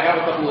calls. So I have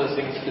a couple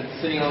listings. It's been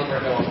sitting on the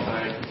market a long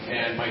time,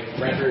 and my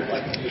renter is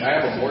like, dude,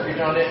 I have a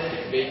mortgage on it.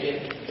 It's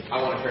vacant.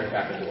 I want to turn it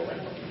back into a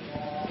rental.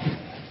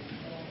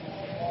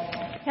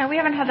 Yeah, we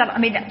haven't had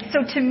that.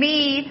 So to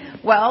me,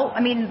 why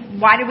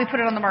did we put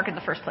it on the market in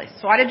the first place?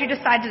 So why did you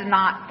decide to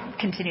not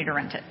continue to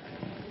rent it?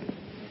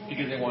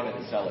 Because they wanted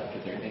to sell it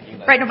because they're thinking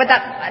that. Right,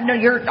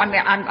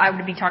 I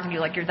would be talking to you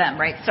like you're them,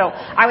 right? So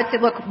I would say,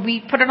 look, we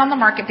put it on the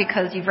market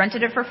because you've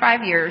rented it for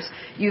 5 years.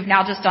 You've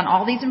now just done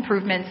all these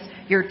improvements.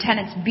 Your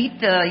tenants beat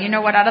the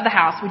out of the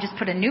house. We just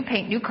put in new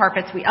paint, new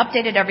carpets. We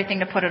updated everything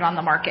to put it on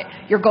the market.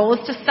 Your goal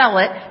is to sell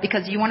it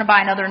because you want to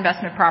buy another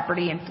investment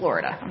property in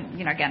Florida.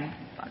 Again,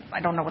 I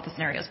don't know what the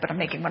scenario is, but I'm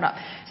making one up.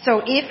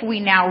 So if we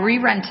now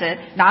re-rent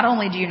it, not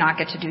only do you not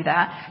get to do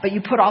that, but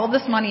you put all of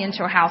this money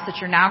into a house that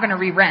you're now going to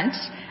re-rent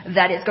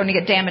that is going to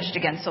get damaged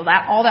again. So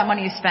that all that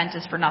money you spent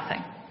is for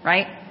nothing,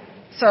 right?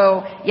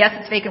 So yes,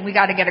 it's vacant. We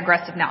got to get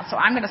aggressive now. So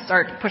I'm going to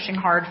start pushing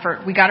hard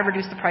we got to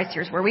reduce the price.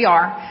 Here's where we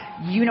are.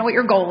 You know what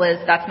your goal is.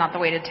 That's not the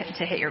way to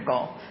hit your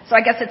goal. So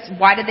I guess it's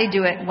why did they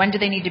do it? When do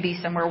they need to be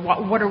somewhere?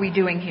 What are we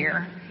doing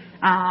here?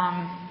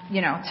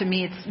 To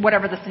me, it's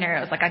whatever the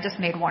scenario is. Like I just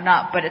made one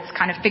up, but it's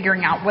kind of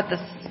figuring out what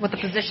the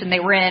position they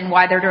were in,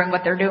 why they're doing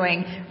what they're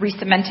doing,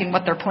 re-cementing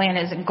what their plan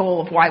is and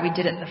goal of why we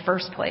did it in the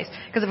first place.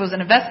 Because if it was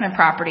an investment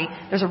property,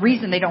 there's a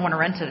reason they don't want to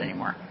rent it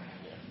anymore.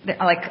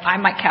 Like I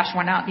might cash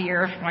one out the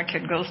year if my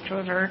kid goes to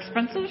a very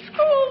expensive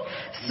school.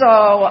 So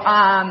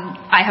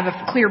I have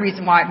a clear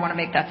reason why I'd want to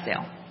make that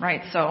sale,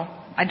 right? So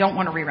I don't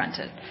want to re-rent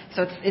it.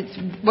 So it's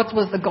what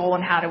was the goal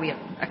and how do we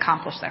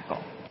accomplish that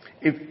goal?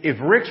 If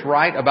Rick's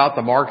right about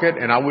the market,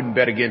 and I wouldn't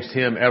bet against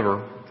him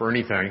ever for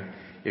anything,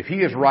 if he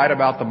is right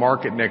about the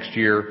market next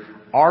year,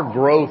 our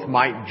growth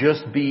might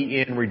just be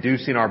in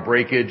reducing our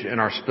breakage and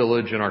our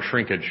spillage and our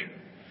shrinkage.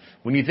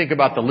 When you think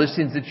about the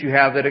listings that you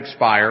have that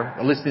expire,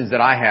 the listings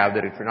that I have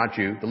the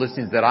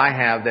listings that I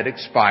have that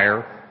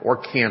expire or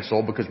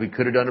cancel because we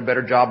could have done a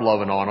better job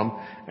loving on them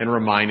and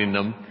reminding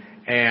them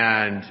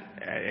and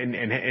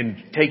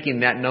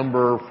taking that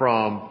number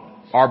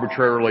from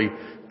arbitrarily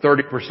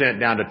 30%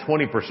 down to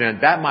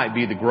 20%, that might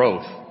be the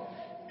growth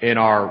in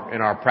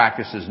our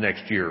practices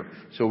next year.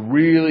 So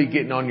really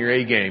getting on your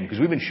A game, because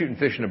we've been shooting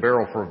fish in a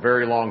barrel for a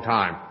very long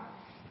time,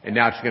 and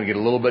now it's going to get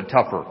a little bit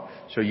tougher.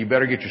 So you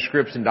better get your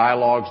scripts and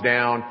dialogues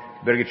down,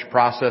 you better get your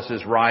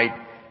processes right,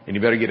 and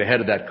you better get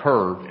ahead of that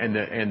curve.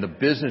 And the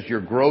business,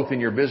 your growth in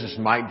your business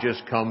might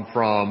just come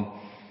from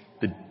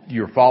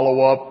your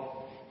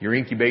follow-up, your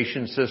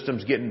incubation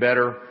systems getting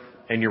better,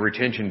 and your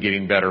retention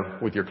getting better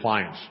with your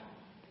clients.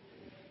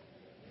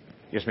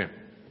 Yes, ma'am.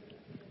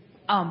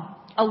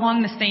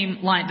 Along the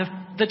same line,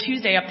 the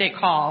Tuesday update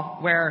call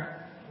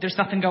where there's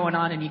nothing going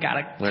on and you got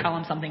to tell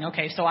them something.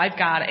 Okay, so I've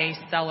got a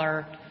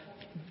seller.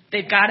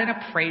 They've got an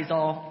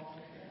appraisal.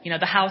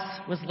 The house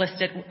was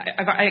listed.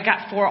 I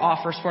got 4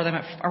 offers for them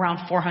at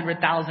around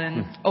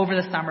 $400,000 over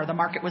the summer. The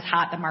market was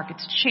hot. The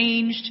market's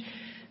changed.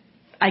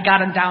 I got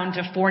them down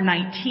to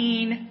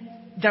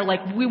 $419. They're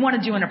like, we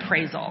want to do an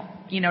appraisal,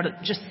 to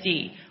just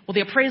see. Well,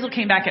 the appraisal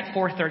came back at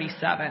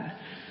 $437,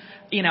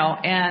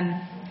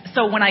 and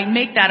so when I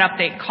make that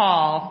update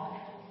call,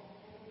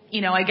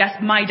 I guess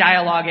my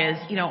dialogue is,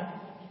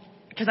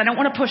 because I don't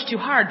want to push too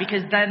hard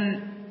because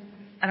then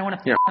I don't want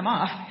to piss them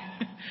off.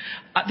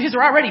 Because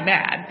they're already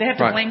mad. They have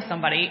to blame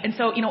somebody. And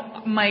so,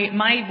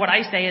 what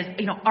I say is,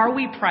 are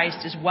we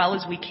priced as well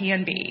as we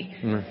can be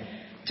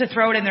to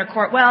throw it in their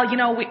court? Well,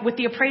 with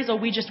the appraisal,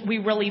 we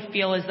really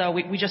feel as though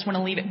we just want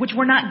to leave it, which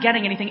we're not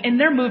getting anything. And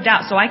they're moved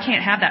out, so I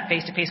can't have that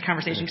face-to-face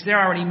conversation because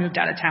they're already moved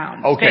out of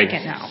town. Okay.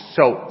 Vacant now.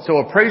 So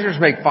appraisers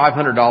make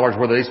 $500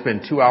 whether they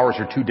spend 2 hours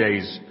or 2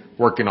 days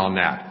working on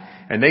that.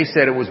 And they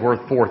said it was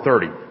worth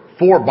 $430.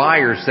 4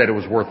 buyers said it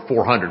was worth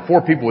 $400.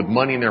 4 people with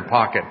money in their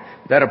pocket.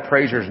 That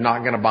appraiser's not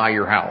going to buy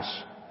your house.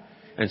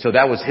 And so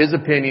that was his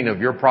opinion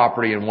of your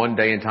property in one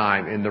day and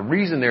time. And the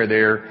reason they're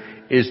there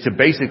is to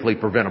basically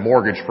prevent a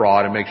mortgage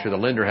fraud and make sure the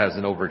lender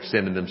hasn't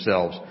overextended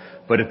themselves.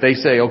 But if they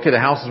say, okay, the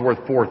house is worth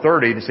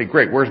 $430, they say,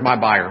 great, where's my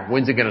buyer?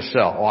 When's it going to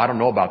sell? Oh, I don't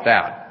know about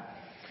that.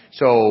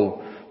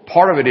 So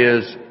part of it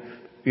is,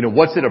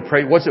 what's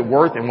it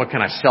worth and what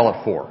can I sell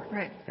it for?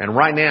 Right. And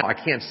right now, I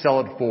can't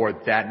sell it for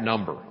that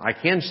number. I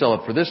can sell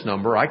it for this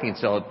number. I can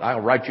sell it.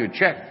 I'll write you a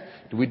check.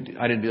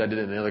 I didn't do that. I did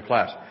it in the other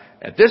class.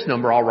 At this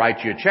number, I'll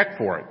write you a check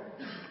for it.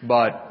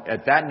 But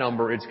at that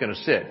number, it's going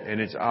to sit. And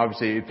it's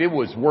obviously, if it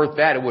was worth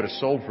that, it would have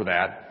sold for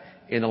that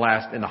in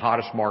the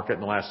hottest market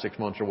in the last 6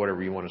 months or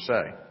whatever you want to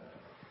say.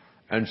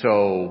 And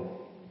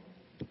so,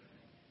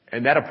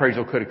 and that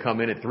appraisal could have come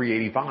in at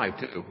 385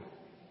 too.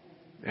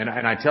 And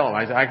I tell them,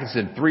 I can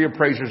send 3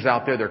 appraisers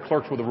out there. They're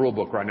clerks with a rule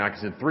book right now. I can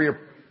send 3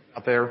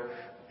 out there,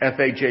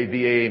 FHA,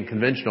 VA, and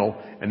conventional,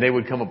 and they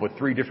would come up with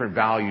 3 different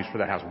values for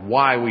the house.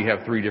 Why we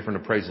have 3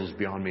 different appraisals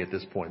beyond me at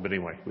this point. But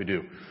anyway, we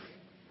do.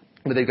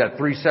 But they've got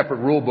 3 separate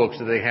rule books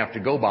that they have to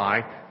go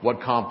by,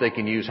 what comp they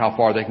can use, how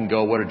far they can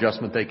go, what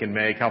adjustment they can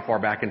make, how far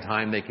back in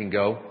time they can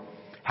go,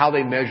 how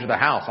they measure the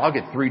house. I'll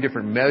get 3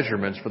 different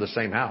measurements for the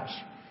same house.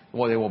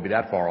 Well, they won't be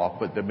that far off,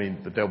 but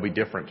they'll be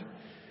different.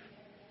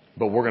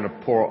 But we're going to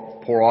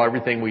pour all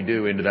everything we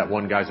do into that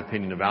one guy's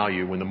opinion of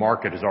value when the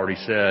market has already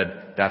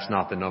said that's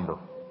not the number.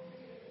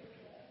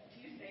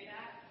 Do you say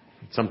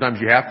that?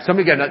 Sometimes you have.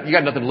 You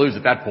got nothing to lose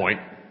at that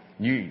point.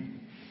 You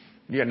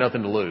got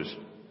nothing to lose.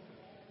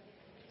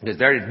 Because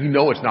there,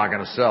 it's not going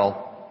to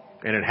sell,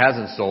 and it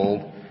hasn't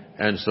sold,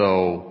 and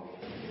so.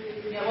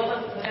 Yeah,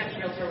 well, the next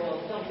realtor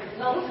will.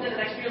 They'll listen to the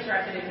next realtor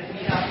after they've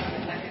meet up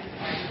in the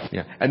second.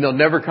 Yeah, and they'll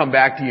never come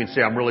back to you and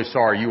say, "I'm really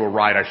sorry, you were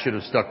right. I should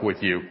have stuck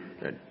with you."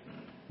 It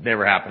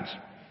never happens.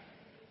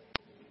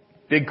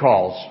 Big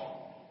calls.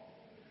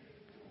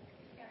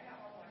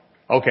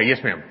 Okay, yes,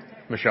 ma'am,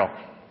 Michelle. Okay,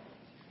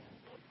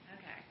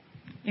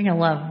 you're gonna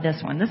love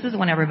this one. This is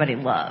one everybody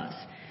loves.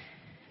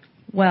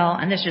 Well,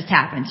 and this just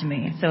happened to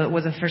me. So it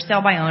was a for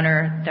sale by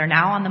owner. They're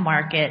now on the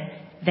market.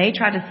 They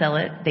tried to sell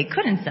it. They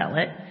couldn't sell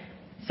it.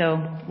 So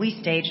we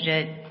staged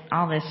it,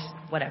 all this,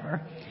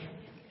 whatever.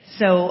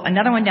 So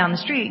another one down the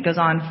street goes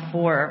on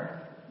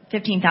for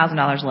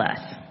 $15,000 less.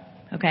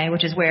 Okay,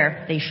 which is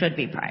where they should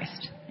be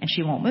priced. And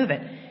she won't move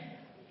it.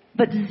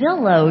 But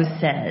Zillow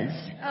says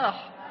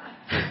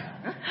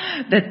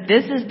that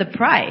this is the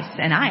price,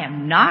 and I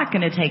am not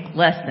going to take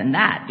less than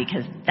that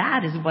because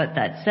that is what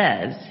that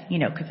says,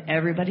 because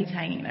everybody's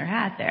hanging their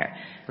hat there.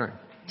 Right.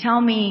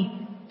 Tell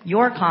me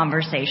your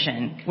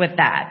conversation with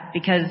that,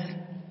 because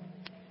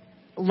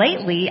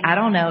lately, I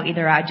don't know,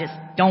 either I just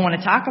don't want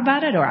to talk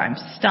about it or I'm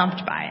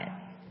stumped by it.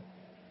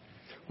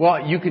 Well,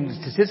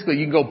 statistically,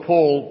 you can go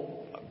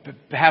pull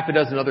half a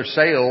dozen other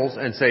sales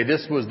and say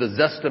this was the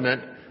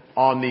Zestimate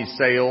on these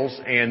sales,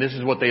 and this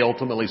is what they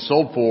ultimately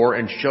sold for,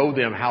 and show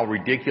them how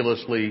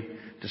ridiculously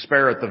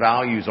disparate the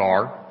values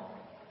are.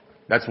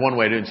 That's one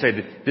way to say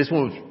that this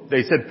one was,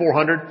 they said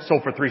 400,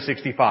 sold for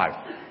 365.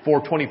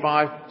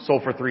 425,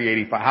 sold for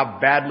 385. How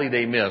badly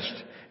they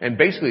missed. And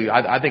basically,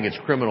 I think it's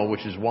criminal,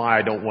 which is why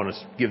I don't want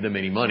to give them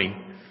any money.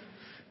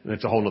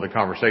 That's a whole other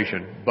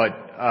conversation. But,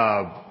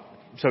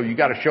 so you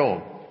got to show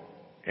them.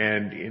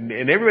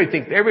 And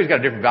everybody's got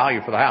a different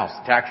value for the house.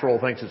 The tax roll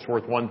thinks it's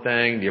worth one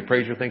thing, the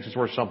appraiser thinks it's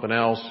worth something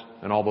else,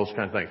 and all those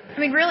kind of things. I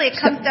mean, really, it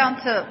comes down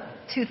to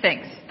 2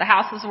 things. The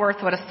house is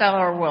worth what a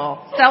seller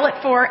will sell it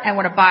for and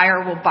what a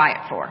buyer will buy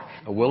it for.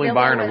 A willing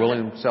buyer and a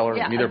willing seller,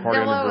 neither party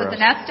under Zillow duress. is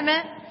an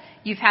estimate.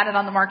 You've had it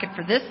on the market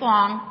for this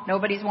long.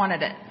 Nobody's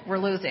wanted it. We're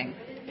losing.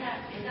 Is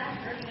that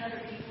hurting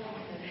other people?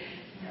 Because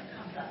it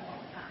comes up all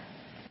the time.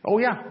 Oh,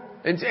 yeah.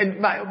 And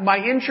my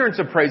insurance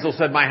appraisal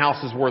said my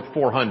house is worth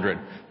 400.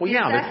 Well, the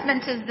yeah.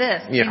 investment is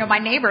this. Yeah. My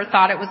neighbor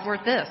thought it was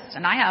worth this,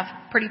 and I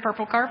have pretty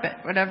purple carpet,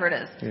 whatever it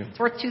is. Yeah. It's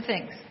worth 2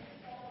 things.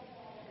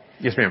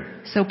 Yes,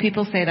 ma'am. So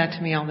people say that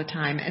to me all the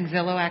time, and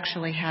Zillow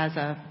actually has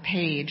a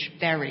page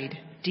buried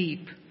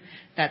deep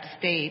that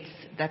states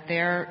that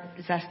their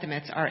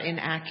estimates are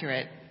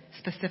inaccurate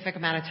specific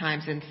amount of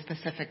times in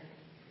specific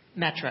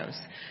metros.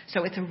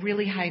 So it's a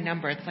really high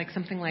number. It's like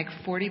something like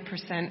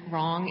 40%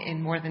 wrong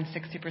in more than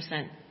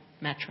 60%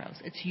 metros.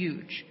 It's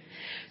huge.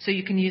 So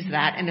you can use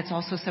that, and it's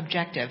also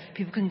subjective.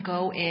 People can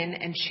go in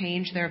and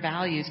change their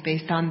values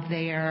based on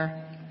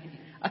their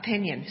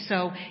opinion.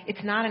 So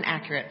it's not an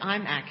accurate.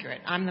 I'm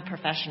accurate. I'm the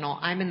professional.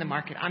 I'm in the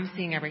market. I'm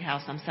seeing every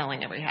house. I'm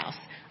selling every house.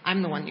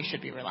 I'm the one you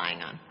should be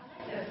relying on.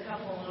 There's a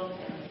couple little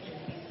things.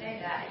 You say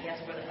that,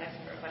 yes, we're the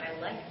expert, but I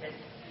like this.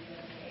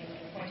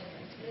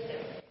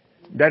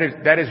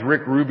 That is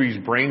Rick Ruby's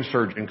brain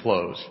surgeon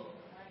close.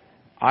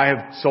 I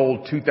have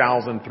sold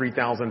 2,000,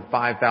 3,000,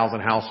 5,000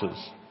 houses.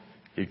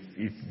 If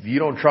you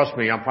don't trust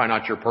me, I'm probably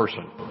not your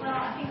person. Well,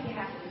 I think you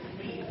have to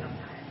believe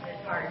sometimes.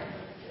 It's hard.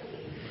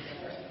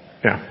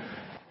 Yeah.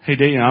 Hey,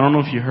 Dayton, I don't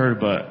know if you heard,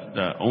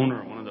 but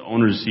one of the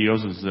owners,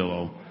 CEOs of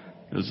Zillow,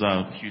 it was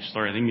a huge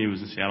story. I think it was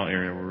the Seattle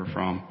area where we're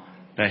from,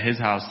 that his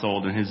house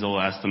sold and his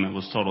Zillow estimate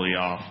was totally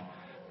off.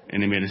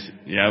 And they made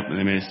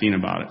a scene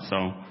about it.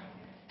 So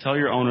tell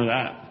your owner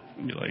that.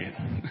 Be like,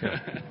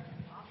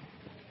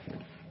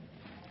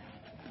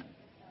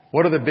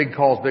 what are the big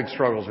calls, big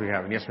struggles we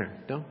have? Yes, ma'am.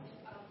 No?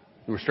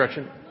 You were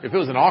stretching? If it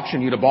was an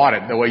auction, you'd have bought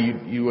it the way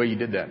you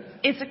did that.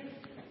 It's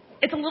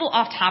a little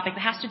off topic. It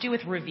has to do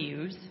with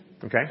reviews.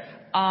 Okay.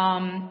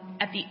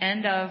 At the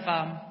end of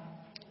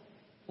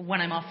when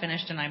I'm all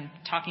finished and I'm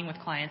talking with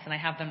clients and I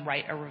have them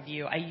write a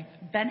review,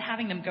 I've been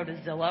having them go to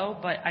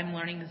Zillow, but I'm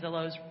learning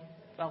Zillow's,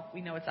 well,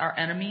 we know it's our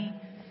enemy.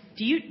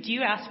 Do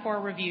you ask for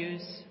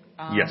reviews?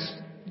 Yes.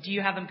 Do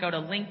you have them go to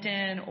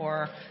LinkedIn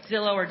or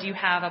Zillow, or do you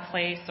have a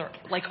place or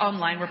like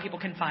online where people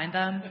can find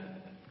them?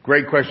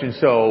 Great question.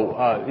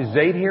 So, is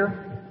Zaid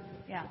here?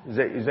 Yeah.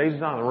 Zaid's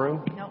not in the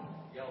room? Nope.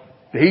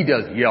 He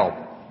does Yelp.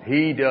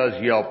 He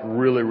does Yelp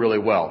really, really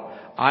well.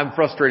 I'm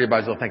frustrated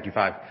by Zillow. Thank you,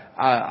 5.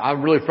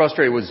 I'm really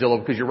frustrated with Zillow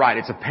because you're right.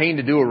 It's a pain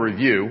to do a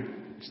review.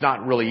 It's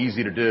not really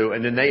easy to do.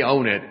 And then they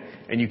own it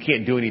and you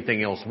can't do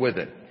anything else with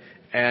it.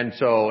 And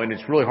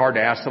it's really hard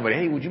to ask somebody,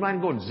 hey, would you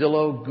mind going to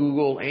Zillow,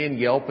 Google, and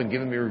Yelp and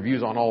giving me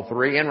reviews on all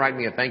three and write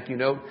me a thank you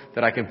note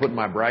that I can put in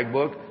my brag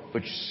book?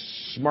 But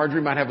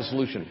Marjorie might have a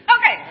solution.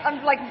 Okay,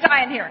 I'm like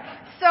dying here.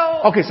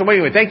 Okay, so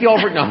anyway, thank you all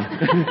for, no.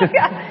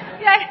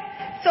 Yeah.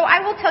 So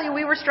I will tell you,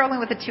 we were struggling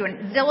with it too.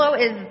 And Zillow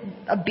is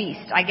a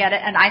beast. I get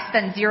it. And I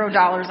spend $0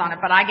 on it.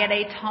 But I get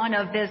a ton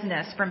of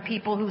business from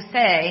people who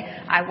say,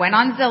 I went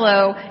on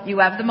Zillow. You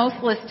have the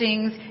most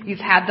listings. You've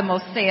had the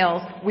most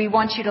sales. We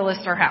want you to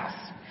list our house.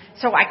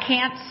 So I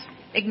can't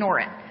ignore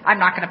it. I'm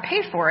not going to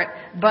pay for it,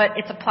 but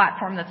it's a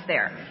platform that's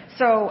there.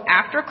 So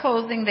after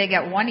closing, they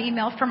get one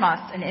email from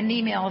us. And in the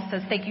email it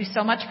says, thank you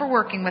so much for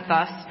working with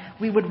us.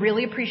 We would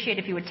really appreciate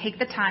if you would take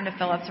the time to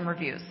fill out some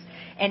reviews.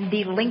 And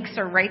the links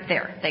are right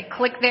there. They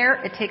click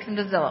there, it takes them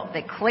to Zillow.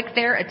 They click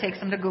there, it takes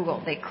them to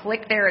Google. They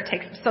click there, it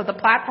takes them. So the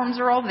platforms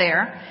are all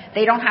there.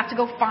 They don't have to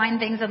go find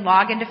things and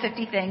log into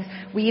 50 things.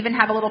 We even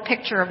have a little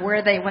picture of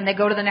where when they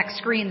go to the next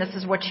screen, this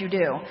is what you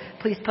do.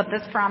 Please put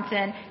this prompt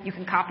in. You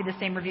can copy the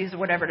same reviews or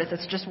whatever it is.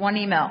 It's just one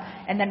email.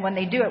 And then when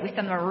they do it, we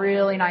send them a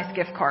really nice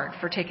gift card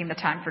for taking the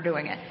time for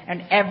doing it.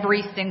 And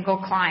every single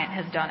client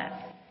has done it.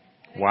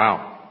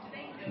 Wow.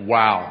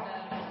 Wow.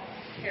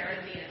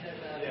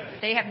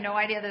 They have no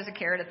idea there's a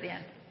carrot at the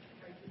end.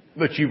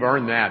 But you've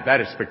earned that.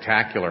 That is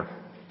spectacular.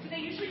 Do they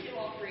usually do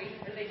all three,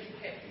 or do they just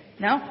pick?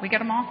 No, we get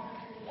them all.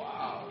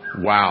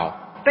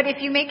 Wow. But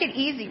if you make it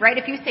easy, right,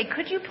 if you say,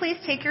 could you please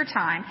take your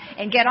time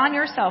and get on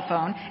your cell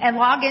phone and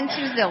log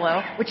into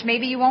Zillow, which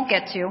maybe you won't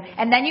get to,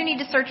 and then you need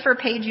to search for a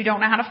page you don't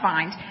know how to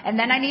find, and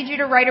then I need you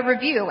to write a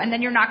review, and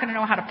then you're not going to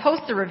know how to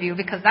post the review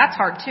because that's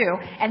hard too,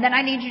 and then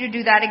I need you to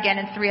do that again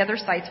in 3 other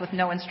sites with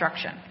no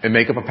instruction. And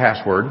make up a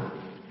password.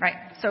 Right.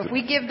 So if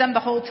we give them the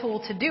whole tool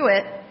to do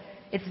it,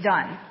 it's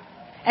done.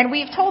 And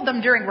we've told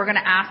them we're going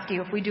to ask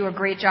you, if we do a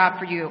great job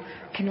for you,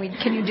 can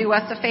you do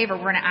us a favor?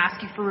 We're going to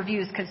ask you for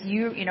reviews because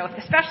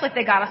especially if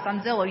they got us on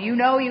Zillow,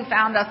 you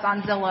found us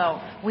on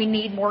Zillow. We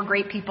need more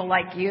great people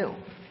like you.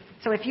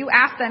 So if you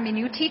ask them and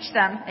you teach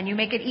them and you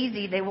make it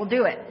easy, they will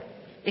do it.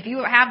 If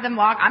you have them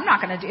log, I'm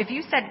not going to do, if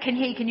you said, can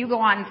you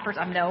go on first?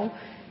 No.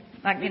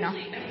 We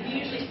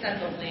usually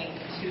send the link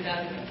to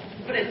them.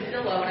 But it's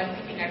Zillow, and I'm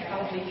thinking I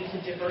probably need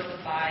to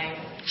diversify.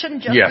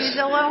 Shouldn't just be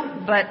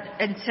Zillow, but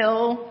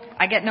until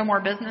I get no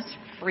more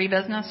free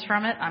business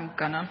from it, I'm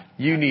gonna.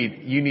 You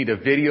need a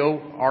video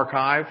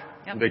archive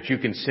that you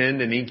can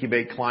send and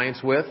incubate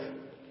clients with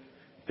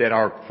that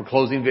are for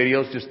closing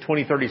videos, just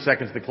 20, 30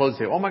 seconds to close.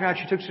 Say, oh my God,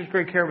 she took such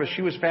great care of us.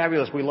 She was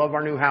fabulous. We love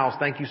our new house.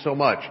 Thank you so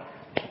much.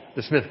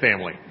 The Smith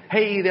family.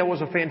 Hey, that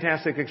was a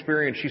fantastic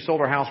experience. She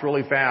sold her house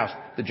really fast.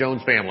 The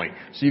Jones family.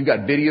 So you've got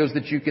videos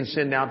that you can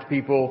send out to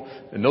people,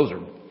 and those are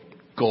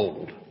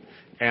gold.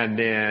 And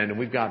then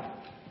we've got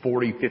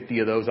 40, 50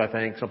 of those, I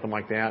think, something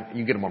like that.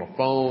 You get them on a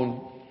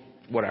phone,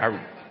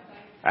 whatever.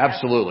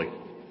 Absolutely.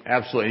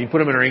 Absolutely. And you put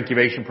them in our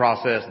incubation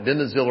process, then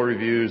the Zillow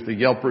reviews, the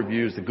Yelp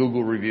reviews, the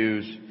Google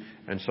reviews,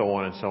 and so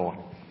on and so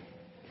on.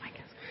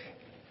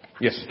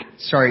 Yes.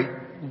 Sorry,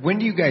 when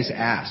do you guys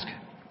ask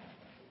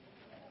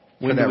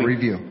for that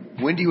review?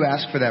 When do you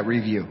ask for that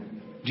review?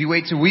 Do you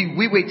wait till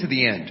we wait to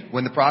the end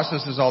when the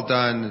process is all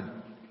done?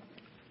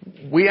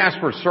 We ask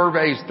for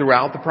surveys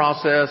throughout the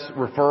process,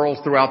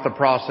 referrals throughout the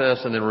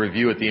process, and then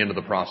review at the end of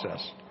the process.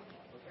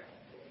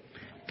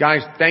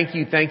 Guys, thank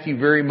you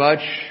very much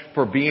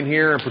for being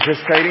here and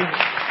participating.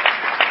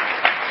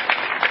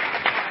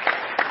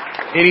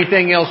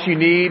 Anything else you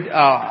need,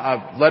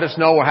 let us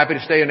know. We're happy to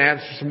stay and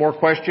answer some more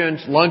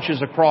questions. Lunch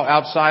is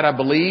outside, I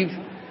believe.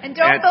 And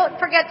don't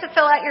forget to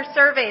fill out your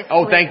surveys.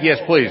 Oh, please. yes,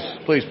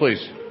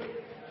 please.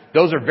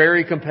 Those are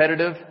very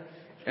competitive,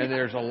 and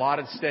there's a lot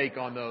at stake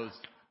on those.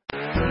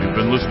 You've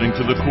been listening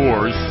to the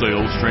Core's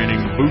Sales Training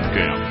Boot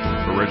Camp.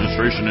 For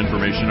registration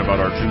information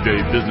about our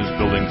 2-day business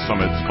building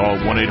summits, call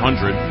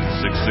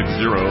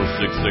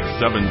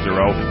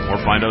 1-800-660-6670 or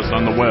find us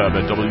on the web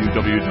at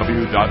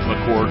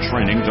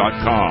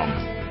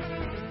www.thecoretraining.com.